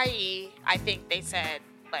 Hawaii, I think they said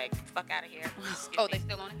like, fuck out of here. Oh, they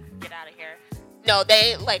still on it? Get out of here. No,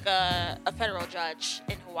 they like a federal judge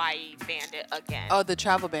in Hawaii banned it again. Oh, the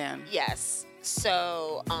travel ban. Yes.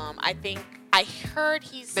 So I think I heard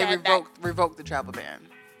he said they revoked the travel ban.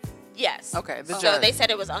 Yes. Okay. So they said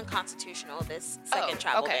it was unconstitutional, this second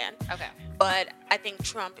travel ban. Okay. But I think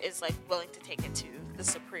Trump is like willing to take it to the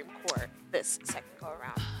Supreme Court this second go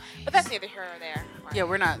around. But that's neither here or there. Right? Yeah,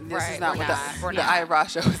 we're not. This is not what the Eye of Rah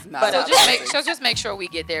Show is not. But just make sure we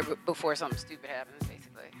get there before something stupid happens.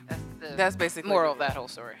 Basically, that's basically moral of that whole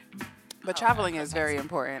story. But traveling is very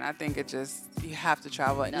important. I think you have to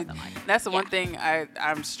travel. And that's the one thing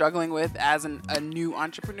I'm struggling with as a new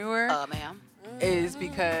entrepreneur. Ma'am. Is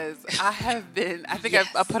because I think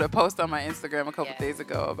I put a post on my Instagram a couple days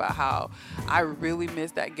ago about how I really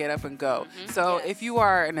miss that get up and go. Mm-hmm. So if you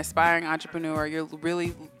are an aspiring entrepreneur, you're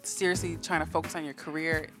really seriously trying to focus on your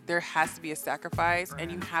career, there has to be a sacrifice,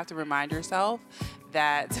 and you have to remind yourself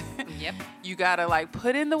that you gotta like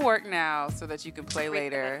put in the work now so that you can play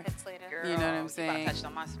later. Girl, you know what I'm saying? You touched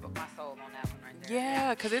on my soul on that one right there.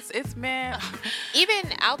 Yeah, because it's man.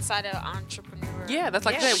 Even outside of entrepreneur. Yeah, that's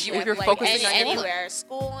like if you're like focusing on anywhere,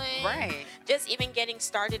 schooling, right? Just even getting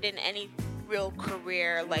started in any real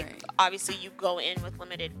career. Like obviously you go in with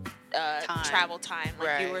limited travel time,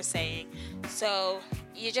 like you were saying. So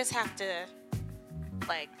you just have to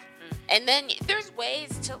like. And then there's ways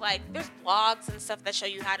to like, there's blogs and stuff that show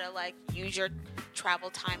you how to like use your travel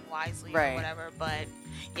time wisely or whatever. But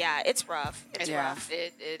yeah, it's rough. It's rough.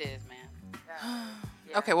 It is, man.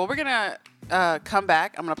 Okay, well, we're going to come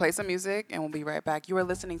back. I'm going to play some music and we'll be right back. You are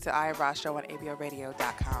listening to Eye of Rah Show on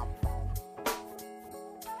aboradio.com.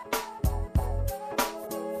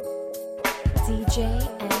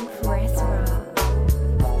 DJ Empress Rah.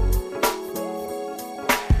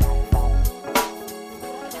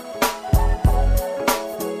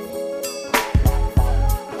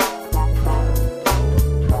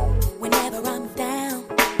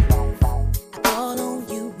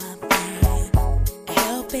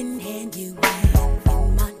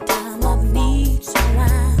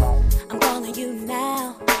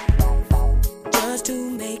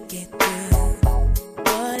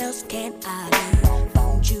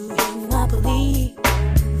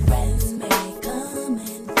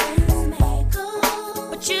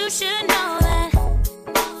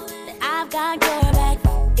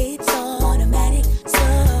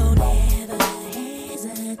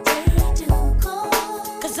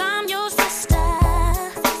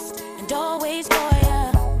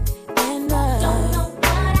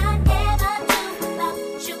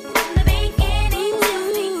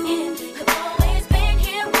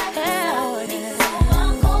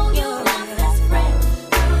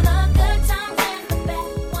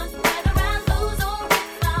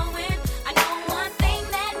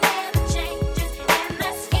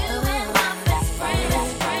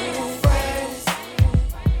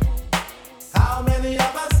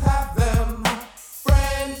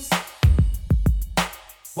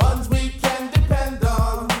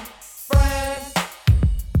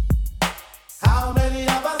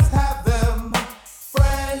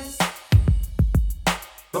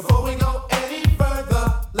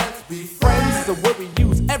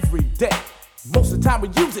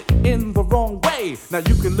 Now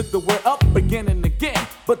you can look the word up again and again,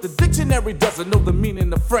 but the dictionary doesn't know the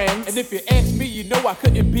meaning of friends. And if you ask me, you know I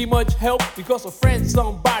couldn't be much help, because a friend's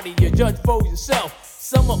somebody you judge for yourself.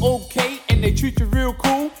 Some are okay and they treat you real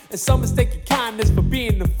cool, and some mistake your kindness for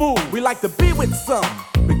being the fool. We like to be with some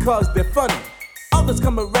because they're funny. Others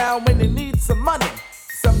come around when they need some money.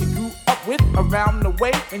 Some you grew up with around the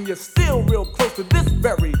way, and you're still real close to this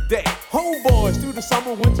very day. Homeboys through the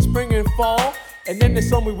summer, winter, spring, and fall. And then there's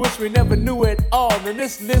some we wish we never knew at all. And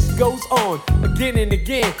this list goes on again and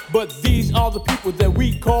again. But these are the people that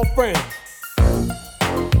we call friends.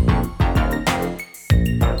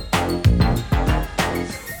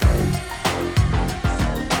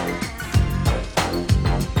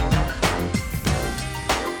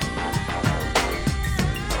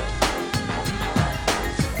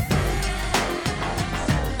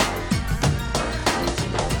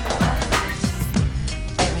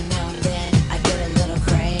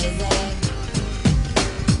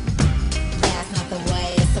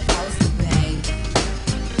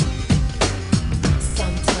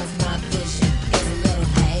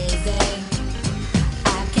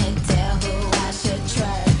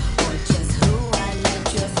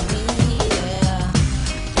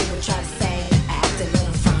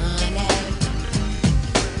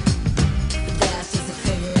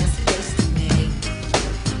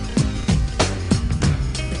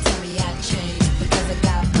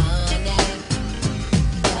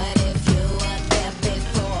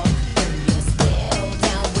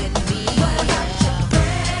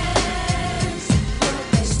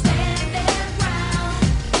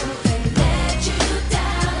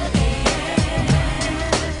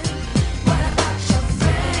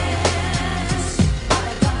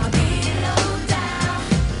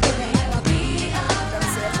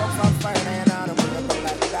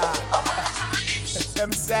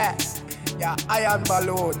 them say, yeah, iron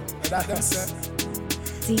balloon. That them say.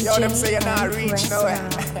 DJ Yo, them say you're not reach Empress nowhere.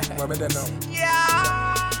 Rah. What me they know?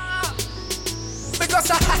 Yeah. Because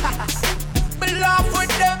me laugh with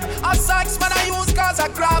them. A sacks man I use cause I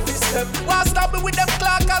graphish them. Why stop me with them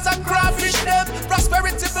clock cause I graphish them.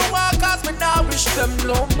 Prosperity me want cause me now wish them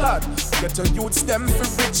no bad. Get a youth them for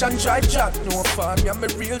rich and try chat. No fun, yeah, me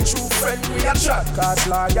real true friend we a chat. Cause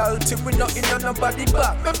loyalty we not in on nobody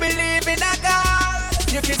back. Me believe in a God.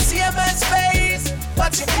 You can see a man's face,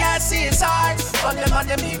 but you can't see his heart. On them and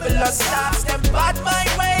them evil thoughts, them bad mind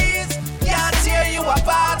ways can't tear you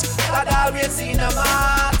apart. God always in a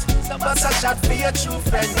heart. So bust a shot for your true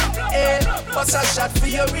friend, eh? Bust a shot for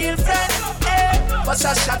your real friend, eh? Bust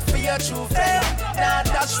a shot for your true friend. Now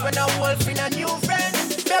that's when a wolf in a new friend.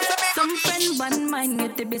 Some friend one mind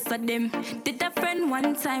get the best of them. Did a friend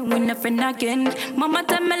one time, win a friend again. Mama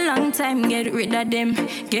tell me long time, get rid of them.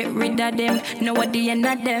 Get rid of them, know at the end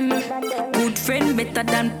of them. Good friend better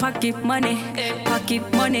than pocket money. Pocket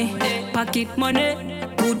money, pocket money.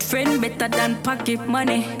 Good friend better than pocket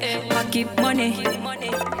money. Pocket money.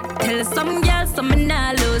 Tell some girls some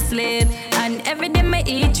nah lose sleep. And every day me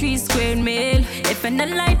eat 3 square meal. If I not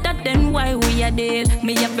like that, then why we a deal?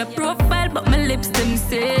 Me have a profile, but my lips them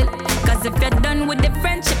still. Cause if you're done with the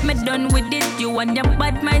friendship, me done with it. You and your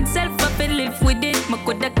bad mind self, I feel live with it. Me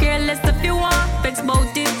coulda care less if you want, vex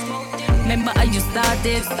about it. Remember how you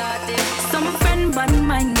started. Some friend bad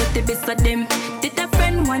mind get the best of them. Did a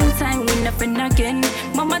friend one time, win a friend again.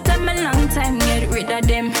 Mama tell me long time, get rid of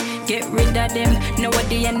them. Get rid of them, know at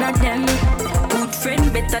the end of them. Good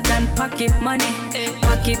friend better than pocket money.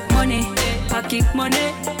 Pocket money, pocket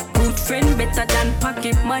money. Good friend better than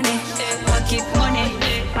pocket money. Pocket money,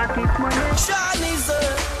 pocket money. Shawnee's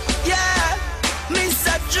yeah,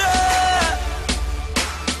 Mr. Joe,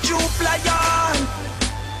 Juplayan,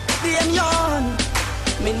 Damian.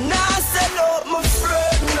 Me nah sell out my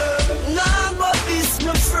friend, nah but this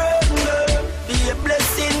my friend. Be a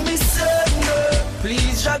blessing, me son.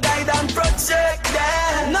 Please your guide and protect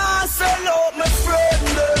them. Nah sell out my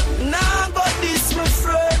friend, nah but this my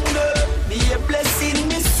friend. Be a blessing,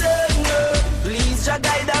 me son. Please your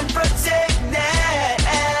guide and protect them.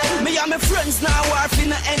 Me and my friends now are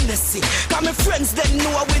in a endlessy. Cause my friends them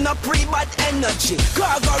know we no pre-bad energy.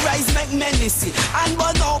 Cargo rise make menacing. And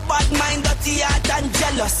burn out bad mind, dirty heart and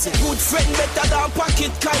jealousy. Good friend better than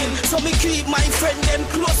pocket kind. So me keep my friend them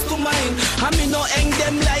close to mine. And me no hang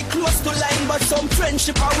them like close to line. But some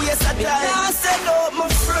friendship are waste of time. Nah sell out my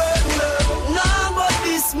friend, nah but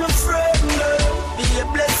this my friend. Be a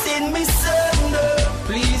blessing me son.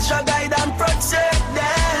 Please your guide and protect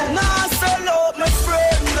them. Nah sell out my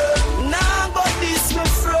friend, nah but this my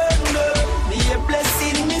friend. Be a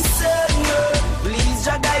blessing me son. Please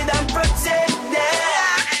your guide and protect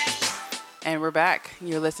them. And we're back.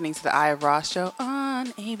 You're listening to the Eye of Rah Show on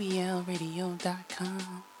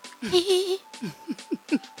ablradio.com.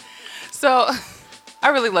 So, I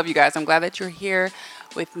really love you guys. I'm glad that you're here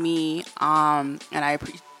with me. And I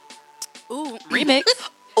appreciate. Ooh, remix.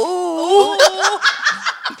 Ooh.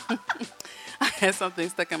 I had something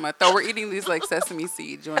stuck in my throat. We're eating these like sesame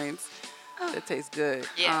seed joints that taste good.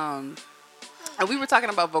 Yeah. And we were talking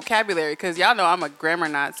about vocabulary because y'all know I'm a grammar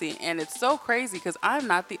Nazi, and it's so crazy because I'm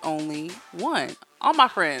not the only one. All my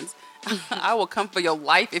friends, I will come for your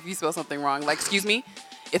life if you spell something wrong. Like, excuse me,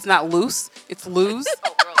 it's not loose, it's lose.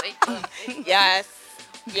 Oh, really? Yes.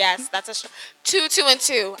 Yes, that's a 2, 2, and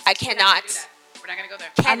 2. I cannot. We're not gonna go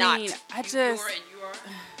there. Cannot. I mean, I just You are.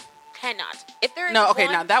 Cannot. If there is no. Okay,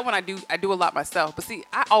 one, now that one I do a lot myself. But see,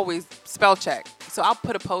 I always spell check. So I'll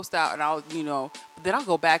put a post out and I'll then I'll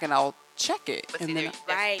go back and I'll check it. But and see, then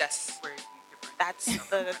Right. that's where you're that's the thing.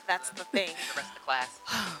 the rest of the class.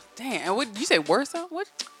 damn. And what did you say? Worrisome? What?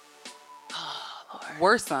 Oh, Lord.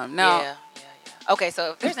 Worrisome. Now. Yeah. Okay,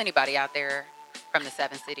 so if there's anybody out there from the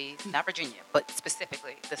 7 cities, not Virginia, but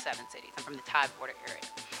specifically the 7 cities, I'm from the Tidewater area,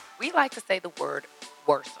 we like to say the word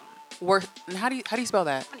worrisome. And how do you spell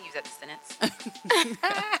that? I'm going to use that in a sentence.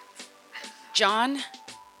 John,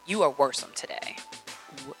 you are worrisome today.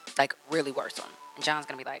 Like, really worrisome. And John's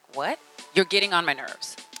going to be like, what? You're getting on my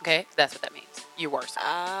nerves. Okay? That's what that means. You're worrisome.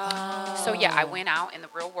 Oh. So, yeah, I went out in the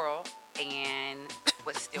real world and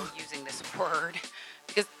was still using this word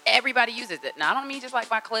because everybody uses it. Now, I don't mean just like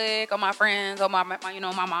my clique or my friends or my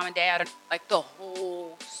mom and dad. Like, the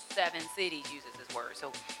whole 7 cities uses this word.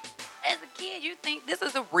 So, as a kid, you think this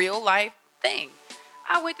is a real life thing.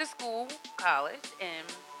 I went to school, college, and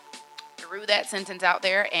threw that sentence out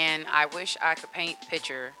there, and I wish I could paint a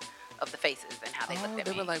picture of the faces and how they looked at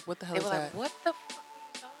me. They were like, what the hell They is were that? like, what the fuck are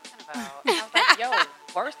you talking about? And I was like, yo,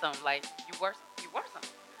 worrisome. Like, you worrisome.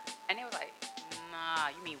 And they were like, nah,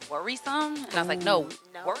 you mean worrisome? And I was like, no,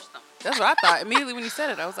 worrisome. That's what I thought. Immediately when you said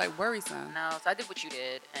it, I was like, worrisome. No, so I did what you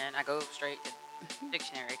did, and I go straight to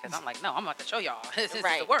dictionary because I'm like, no, I'm about to show y'all. This is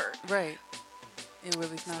the word. Right. It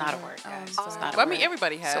really is not a word, guys. It's not a But word. I mean,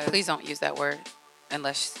 everybody has. So please don't use that word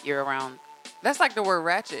unless you're around. That's like the word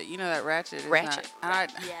ratchet. You know that ratchet is Ratchet.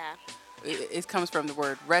 It comes from the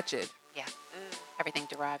word wretched. Yeah. Everything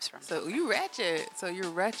derives from. So you ratchet. So you're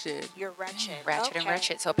wretched. You're wretched. Ratchet and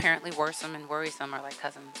wretched. So apparently worrisome and worrisome are like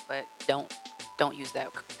cousins, but don't use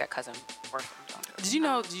that cousin worrisome. Don't do it. Did you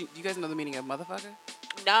know? Do you guys know the meaning of motherfucker?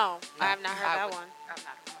 No, I have not heard that one. I'm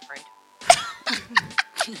afraid.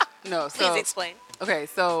 No. So, please explain. Okay,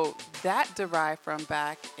 so that derived from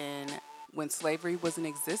back in when slavery was in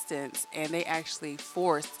existence, and they actually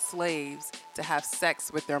forced slaves to have sex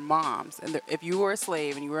with their moms. And if you were a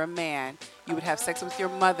slave and you were a man, you would have sex with your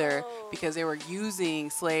mother because they were using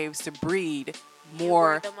slaves to breed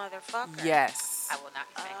more. You were the motherfucker. Yes. I will not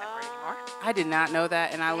be saying that word anymore. I did not know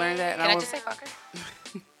that, and I learned that. And Can I just say fucker?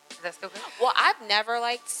 Is that still good? Well, I've never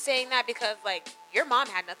liked saying that because, like, your mom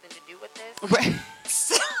had nothing to do with this. Right.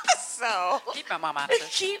 So keep my mom out of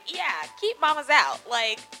this. Keep mamas out.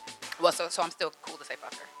 Like. Well, so I'm still cool to say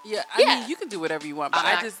fucker. Yeah, I mean, you can do whatever you want, but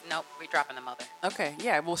nope, we dropping the mother. Okay,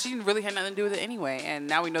 yeah. Well, she really had nothing to do with it anyway, and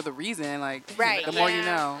now we know the reason. Like, right, the more you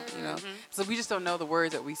know, you know. So we just don't know the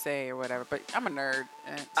words that we say or whatever. But I'm a nerd,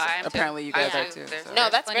 and so apparently you guys are too. So. No,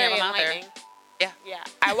 that's very enlightening. Yeah, yeah.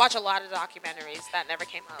 I watch a lot of documentaries that never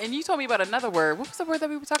came up. And you told me about another word. What was the word that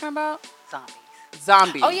we were talking about?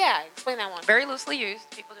 Zombie. Oh yeah, explain that one. Very loosely used.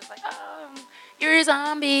 People just like, you're a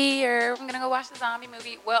zombie, or I'm gonna go watch the zombie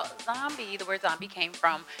movie. Well, zombie, the word zombie came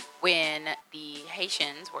from when the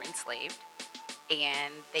Haitians were enslaved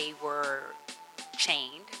and they were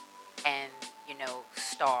chained and,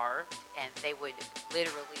 starved, and they would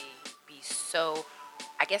literally be so,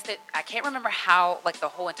 I guess that, I can't remember how, like the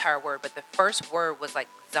whole entire word, but the first word was like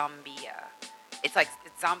Zambia. It's like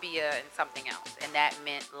Zambia and something else, and that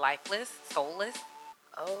meant lifeless, soulless.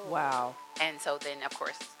 Oh. Wow. And so then, of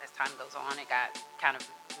course, as time goes on, it got kind of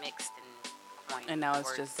mixed and coined. And now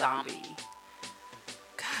it's just zombie.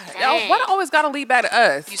 God, Dang. why do I always gotta lead back to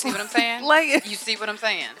us? You see what I'm saying? Like, you see what I'm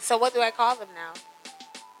saying? So what do I call them now?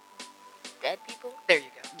 Dead people? There you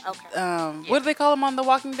go. Okay. What do they call them on The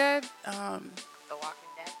Walking Dead? The Walking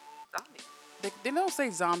Dead zombies. They don't say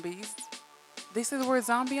zombies. They say the word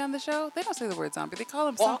zombie on the show? They don't say the word zombie. They call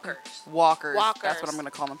them walkers. Something. Walkers. Walkers. That's what I'm going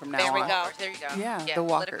to call them from now on. There we go. There you go. Yeah, the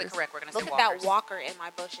politically walkers. correct. We're going to Look say at walkers. that walker in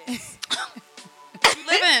my bushes. Where you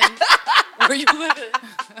living? Where you living?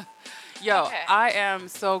 Yo, Okay. I am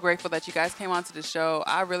so grateful that you guys came onto the show.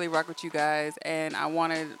 I really rock with you guys, and I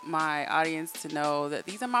wanted my audience to know that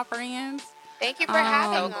these are my friends. Thank you for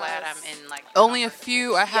having so us. glad I'm in like Only a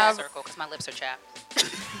few. I have. circle because my lips are chapped.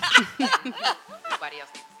 Nobody else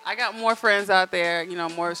needs. I got more friends out there,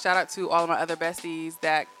 more shout out to all of my other besties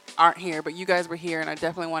that aren't here, but you guys were here, and I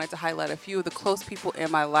definitely wanted to highlight a few of the close people in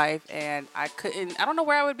my life, and I don't know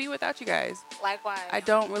where I would be without you guys. Likewise. I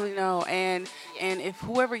don't really know. And if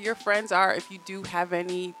whoever your friends are, if you do have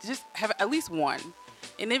any, just have at least one.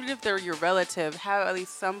 And even if they're your relative, have at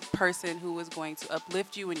least some person who is going to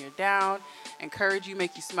uplift you when you're down, encourage you,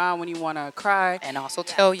 make you smile when you want to cry. And also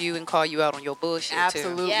tell you and call you out on your bullshit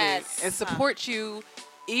Absolutely. too. Yes. And support you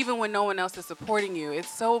even when no one else is supporting you.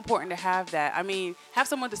 It's so important to have that. I mean, have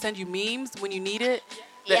someone to send you memes when you need it.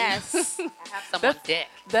 Yes. Have someone's dick.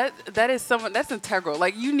 That is someone that's integral.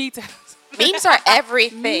 Like, you need to have Memes are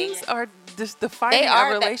everything. Memes are just defining They our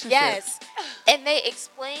are relationship. yes. And they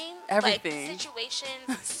explain Everything. like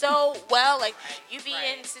situations so well. Like you be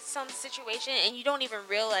in some situation and you don't even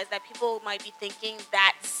realize that people might be thinking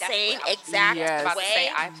that same exact Yes. About to way. say,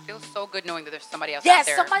 I feel so good knowing that there's somebody else Yes, out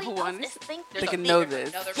there. somebody who else wants- is thinking. They can know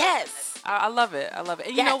this. Yes. I love it. I love it.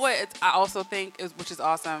 And you know what? I also think, which is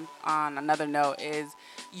awesome on another note, is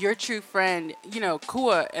your true friend,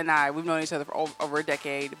 Kua and I, we've known each other for over a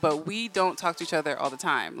decade, but we don't talk to each other all the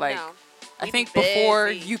time. Like, No. I We think be before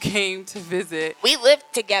busy. you came to visit, We lived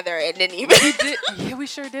together and didn't even we did. Yeah, we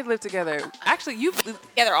sure did live together. Actually,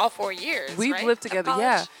 together all 4 years. we've right? lived Of together, college?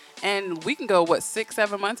 yeah. And we can go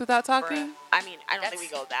 6-7 months without talking. I mean, I don't think we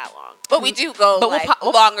go that long, but we do go But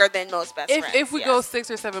we'll longer than most best friends. If we yes. go 6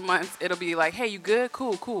 or 7 months, it'll be like, hey, you good?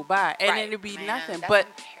 Cool, bye. And then it'll be nothing. That's But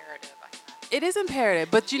imperative. it is imperative.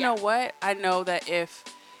 But you know what? I know that if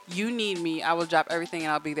you need me, I will drop everything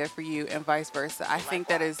and I'll be there for you, and vice versa. I think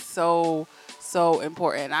that is so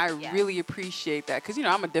important. I really appreciate that because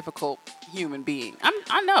I'm a difficult human being.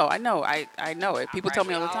 I know it. People tell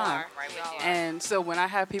me all the time. And so when I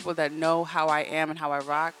have people that know how I am and how I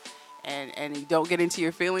rock, and you don't get into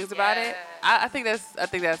your feelings about it, I think that's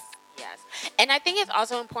Yes. And I think it's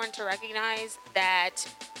also important to recognize that,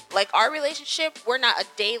 like, our relationship, we're not a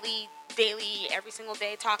daily, every single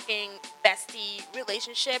day talking bestie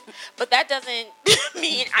relationship. But that doesn't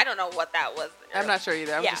mean, I don't know what that was. I'm not sure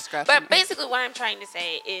either. I'm just scratching. But basically what I'm trying to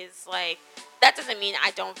say is, like, that doesn't mean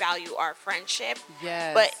I don't value our friendship.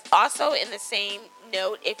 Yes. But also in the same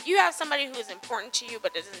note, if you have somebody who is important to you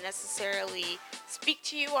but doesn't necessarily speak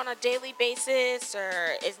to you on a daily basis or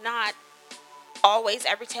is not always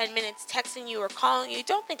every 10 minutes texting you or calling you,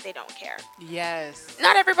 don't think they don't care. Yes.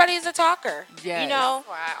 Not everybody is a talker. Yes. You know? That's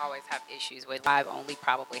why I always have issues with. I've only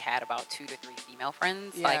probably had about 2 to 3 female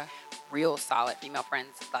friends, Yeah. like real solid female friends,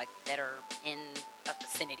 like that are in a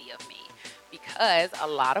vicinity of me, because a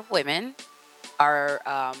lot of women are,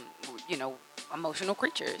 emotional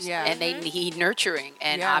creatures, Yeah. and they need nurturing,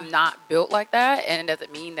 and Yeah. I'm not built like that, and it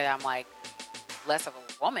doesn't mean that I'm like less of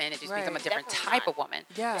a woman. It just means I'm a Right. different Definitely type not. of woman.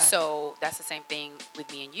 Yeah. So that's the same thing with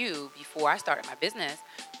me and you. Before I started my business,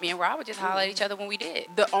 me and Rah would just holler at each other when we did.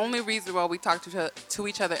 The only reason why we talk to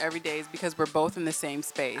each other every day is because we're both in the same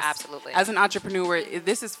space. Absolutely. As an entrepreneur,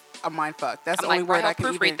 this is a mind fuck. That's I'm the only like, word Rah, I can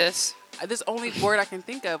proofread even. this. This only word I can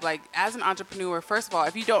think of. Like, as an entrepreneur, first of all,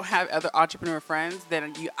 if you don't have other entrepreneur friends,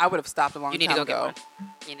 then I would have stopped a long You need time to go ago. get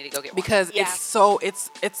one. You need to go get one. Because Yeah.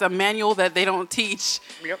 it's a manual that they don't teach.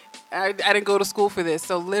 Yep. I didn't go to school for this.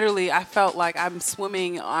 So literally I felt like I'm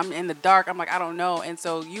swimming, I'm in the dark. I'm like, I don't know. And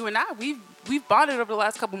so you and I, we've bonded over the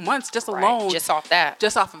last couple months just alone. Just off that.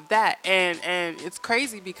 Just off of that. And it's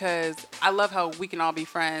crazy because I love how we can all be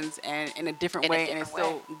friends and in a different way, and it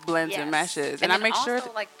still blends and Yes. meshes. And I then make also, sure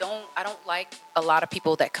I don't like a lot of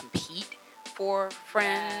people that compete for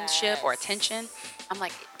friendship or Yes. attention. I'm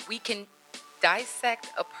like, we can dissect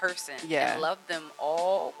a person Yeah. and love them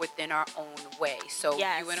all within our own way. So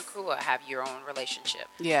Yes. you and Akua have your own relationship.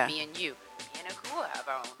 Yeah. Me and you. Me and Akua have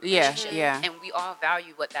our own Yeah, relationship. yeah. And we all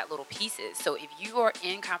value what that little piece is. So if you are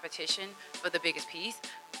in competition for the biggest piece,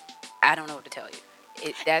 I don't know what to tell you.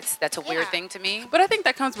 That's a weird Yeah. thing to me. But I think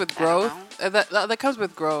that comes with I don't growth. That comes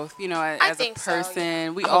with growth, as a think so,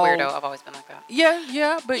 person. We I'm all a weirdo. I've always been like that.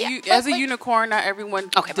 Yeah, but Yeah, you but as a like- unicorn, not everyone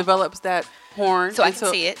Okay, develops that horn. So I and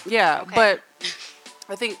can see it. Yeah, Okay. but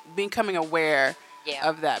I think becoming aware Yeah.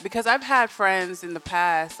 of that, because I've had friends in the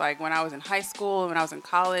past, like when I was in high school, when I was in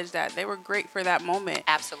college, that they were great for that moment.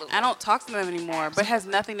 Absolutely. I don't talk to them anymore, but it has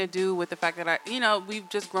nothing to do with the fact that we've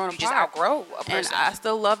just grown You apart. just outgrow a And person. I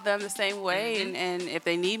still love them the same way, Mhm. and if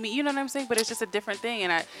they need me, you know what I'm saying? But it's just a different thing,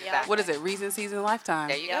 and Yeah. what is it? Reason, season, lifetime.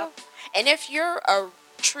 There you Yep. go. And if you're a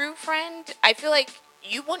true friend, I feel like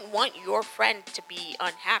you wouldn't want your friend to be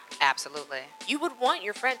unhappy. Absolutely. You would want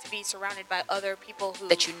your friend to be surrounded by other people who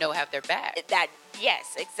That you know have their back.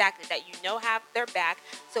 yes, exactly, that have their back.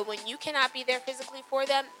 So when you cannot be there physically for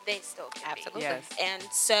them, they still can Absolutely. Yes. be. And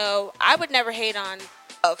so I would never hate on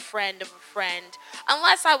a friend of a friend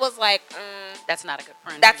unless I was like, That's not a good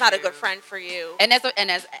friend. that's for not a you. good friend for you. And as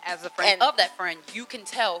a friend And- of that friend, you can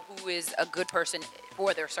tell who is a good person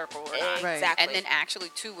for their circle or not. Right. Exactly. And then actually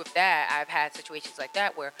too with that, I've had situations like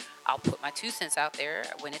that where I'll put my 2 cents out there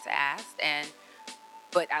when it's asked,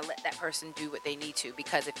 but I let that person do what they need to,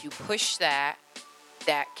 because if you push that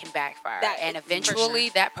can backfire. And For eventually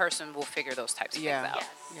sure. that person will figure those types of Yeah. things out. Yes.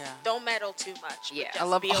 Yeah. Don't meddle too much. but Yeah. just I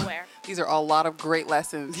love be aware. These are a lot of great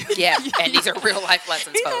lessons. Yeah, and these are real life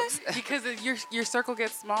lessons, folks. Because your circle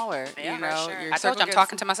gets smaller. Yeah, for sure. Your I told circle you I'm gets-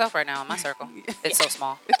 talking to myself right now in my circle. It's so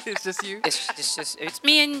small. It's just you. It's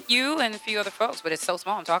me and you and a few other folks, but it's so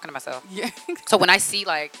small. I'm talking to myself. Yeah. So when I see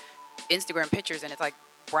like Instagram pictures and it's like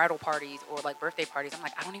bridal parties or like birthday parties, I'm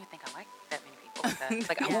like, I don't even think I like that many people like that.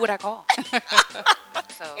 Like, who would I call?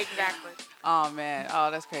 So Exactly. Oh man. Oh,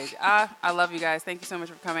 that's crazy. I love you guys. Thank you so much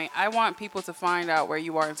for coming. I want people to find out where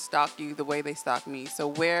you are and stalk you the way they stalk me. So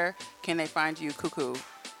where can they find you, Cuckoo?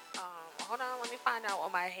 Hold on, let me find out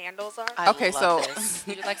what my handles are. I Okay, love so- this.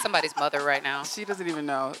 You're like somebody's mother right now. She doesn't even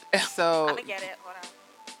know. I'm So gonna get it. Hold on.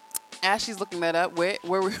 as she's looking that up, where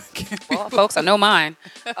we Well, folks, I know mine.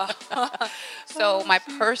 So my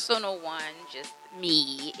personal one, just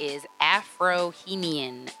me, is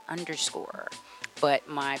Afrohemian _ But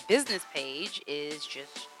my business page is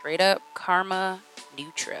just straight up Karma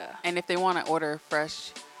Nutra. And if they want to order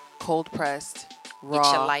fresh, cold pressed, Get your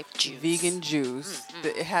raw, life juice. vegan juice,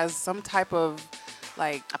 it has some type of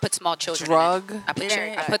like I put small children drug. in it. I put, in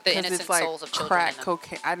it, I put the 'cause innocent it's like souls of children crack in them.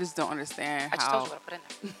 cocaine. I just don't understand I just how told you what I put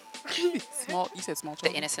in there. small. You said small The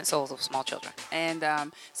children. innocent souls of small children. And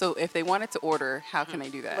so if they wanted to order, how can they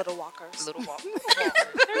do that? Little walkers. Little walk.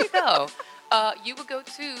 There you go. You would go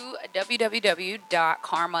to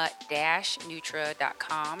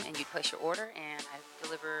www.karma-nutra.com and you place your order, and I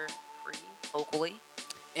deliver free locally.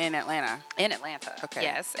 In Atlanta. In Atlanta. Okay.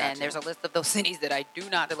 Yes. Gotcha. And there's a list of those cities that I do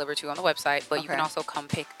not deliver to on the website, but you can Okay. also come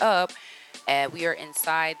pick up. We are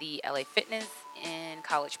inside the LA Fitness in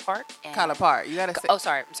College Park. And College Park. You gotta say. Oh,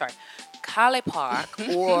 sorry. I'm sorry. College Park,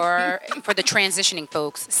 or for the transitioning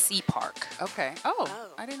folks, C Park. Okay. Oh,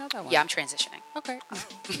 I didn't know that one. Yeah, I'm transitioning. Okay.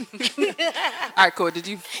 All right, cool. Did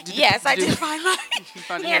you? Yes, I did find my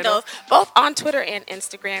find your handles, both on Twitter and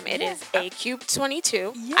Instagram. It is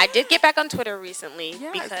acube22. I did get back on Twitter recently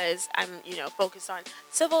because I'm, focused on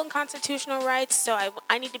civil and constitutional rights. So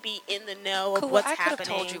I need to be in the know of what's I happening. could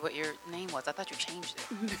have told you what your name was. I thought you changed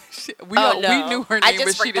it. We knew her name, I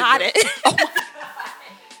just but she forgot didn't. it.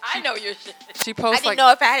 I know your shit. She I posts didn't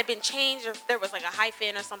know if it had been changed or if there was like a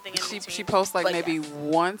hyphen or something in between. She posts like But maybe yes.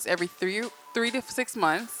 once every 3 to 6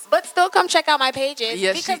 months. But still come check out my pages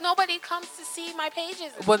Yes, because nobody comes to see my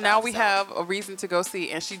pages. And Well, now stuff, we so. have a reason to go see,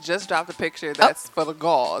 and she just dropped a picture that's for the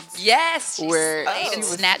gods. Yes. Where she was-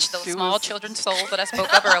 snatched those she small was- children's souls that I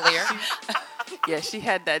spoke of earlier. Yeah, she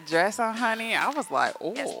had that dress on, honey. I was like,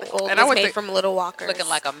 oh. And I went from Little Walkers. Looking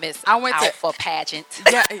like a Miss I went to- Alpha pageant.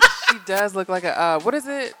 Yeah, she does look like a, what is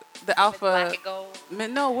it? The Alpha. Black and gold.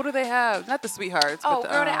 No, what do they have? Not the Sweethearts. Oh,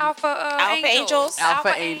 but girl, the Alpha Angels.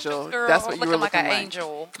 Alpha Angel. Girl, That's what you were looking like looking an like.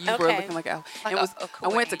 angel. You were looking like an Like Alpha. a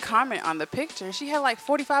cool I went to angel. comment on the picture, and she had like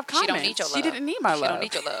 45 comments. She don't need your love. She didn't need my She love. don't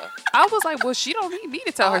need your love. I was like, well, she don't need me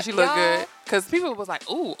to tell her she looked y'all. good. Because people was like,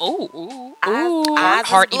 ooh, ooh, ooh, Eyes- ooh. eyes is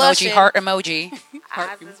Heart emoji, blushing. heart emoji.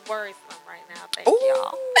 Eyes is worrisome right now. Thank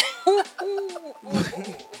y'all.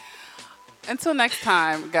 Until next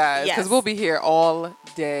time, guys, because Yes. we'll be here all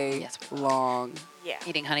day long. Yeah.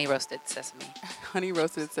 Eating honey roasted sesame. Honey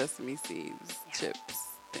roasted sesame seeds, chips,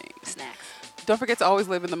 things. Snacks. Don't forget to always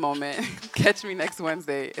live in the moment. Catch me next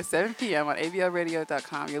Wednesday at 7 p.m. on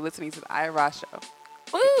ablradio.com. You're listening to the Eye of Rah Show.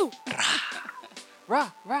 Woo! Rah,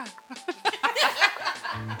 rah.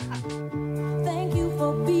 Thank you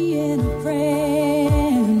for being a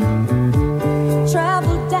friend.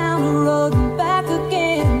 Travel down the road and back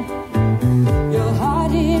again. Your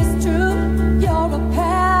heart is true. You're a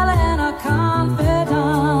pal and a confidant.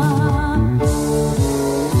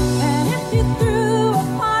 And if you threw a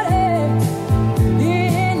party,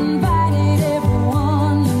 invited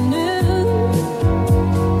everyone you knew,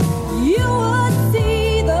 you would see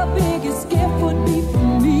the biggest gift would be from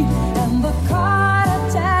me, and the card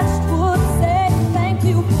attached would say thank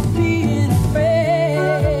you for being a friend.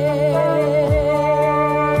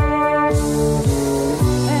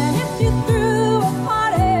 And if you threw a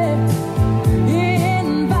party,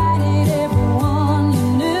 invited everyone you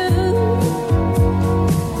knew,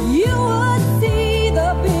 you would see the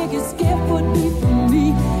biggest gift would be from me,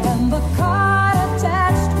 and the card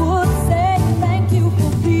attached would say thank you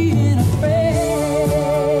for being a friend.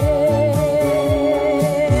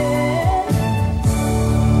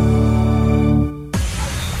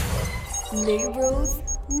 New rules,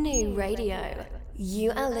 new radio.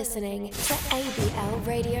 You are listening to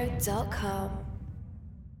ablradio.com.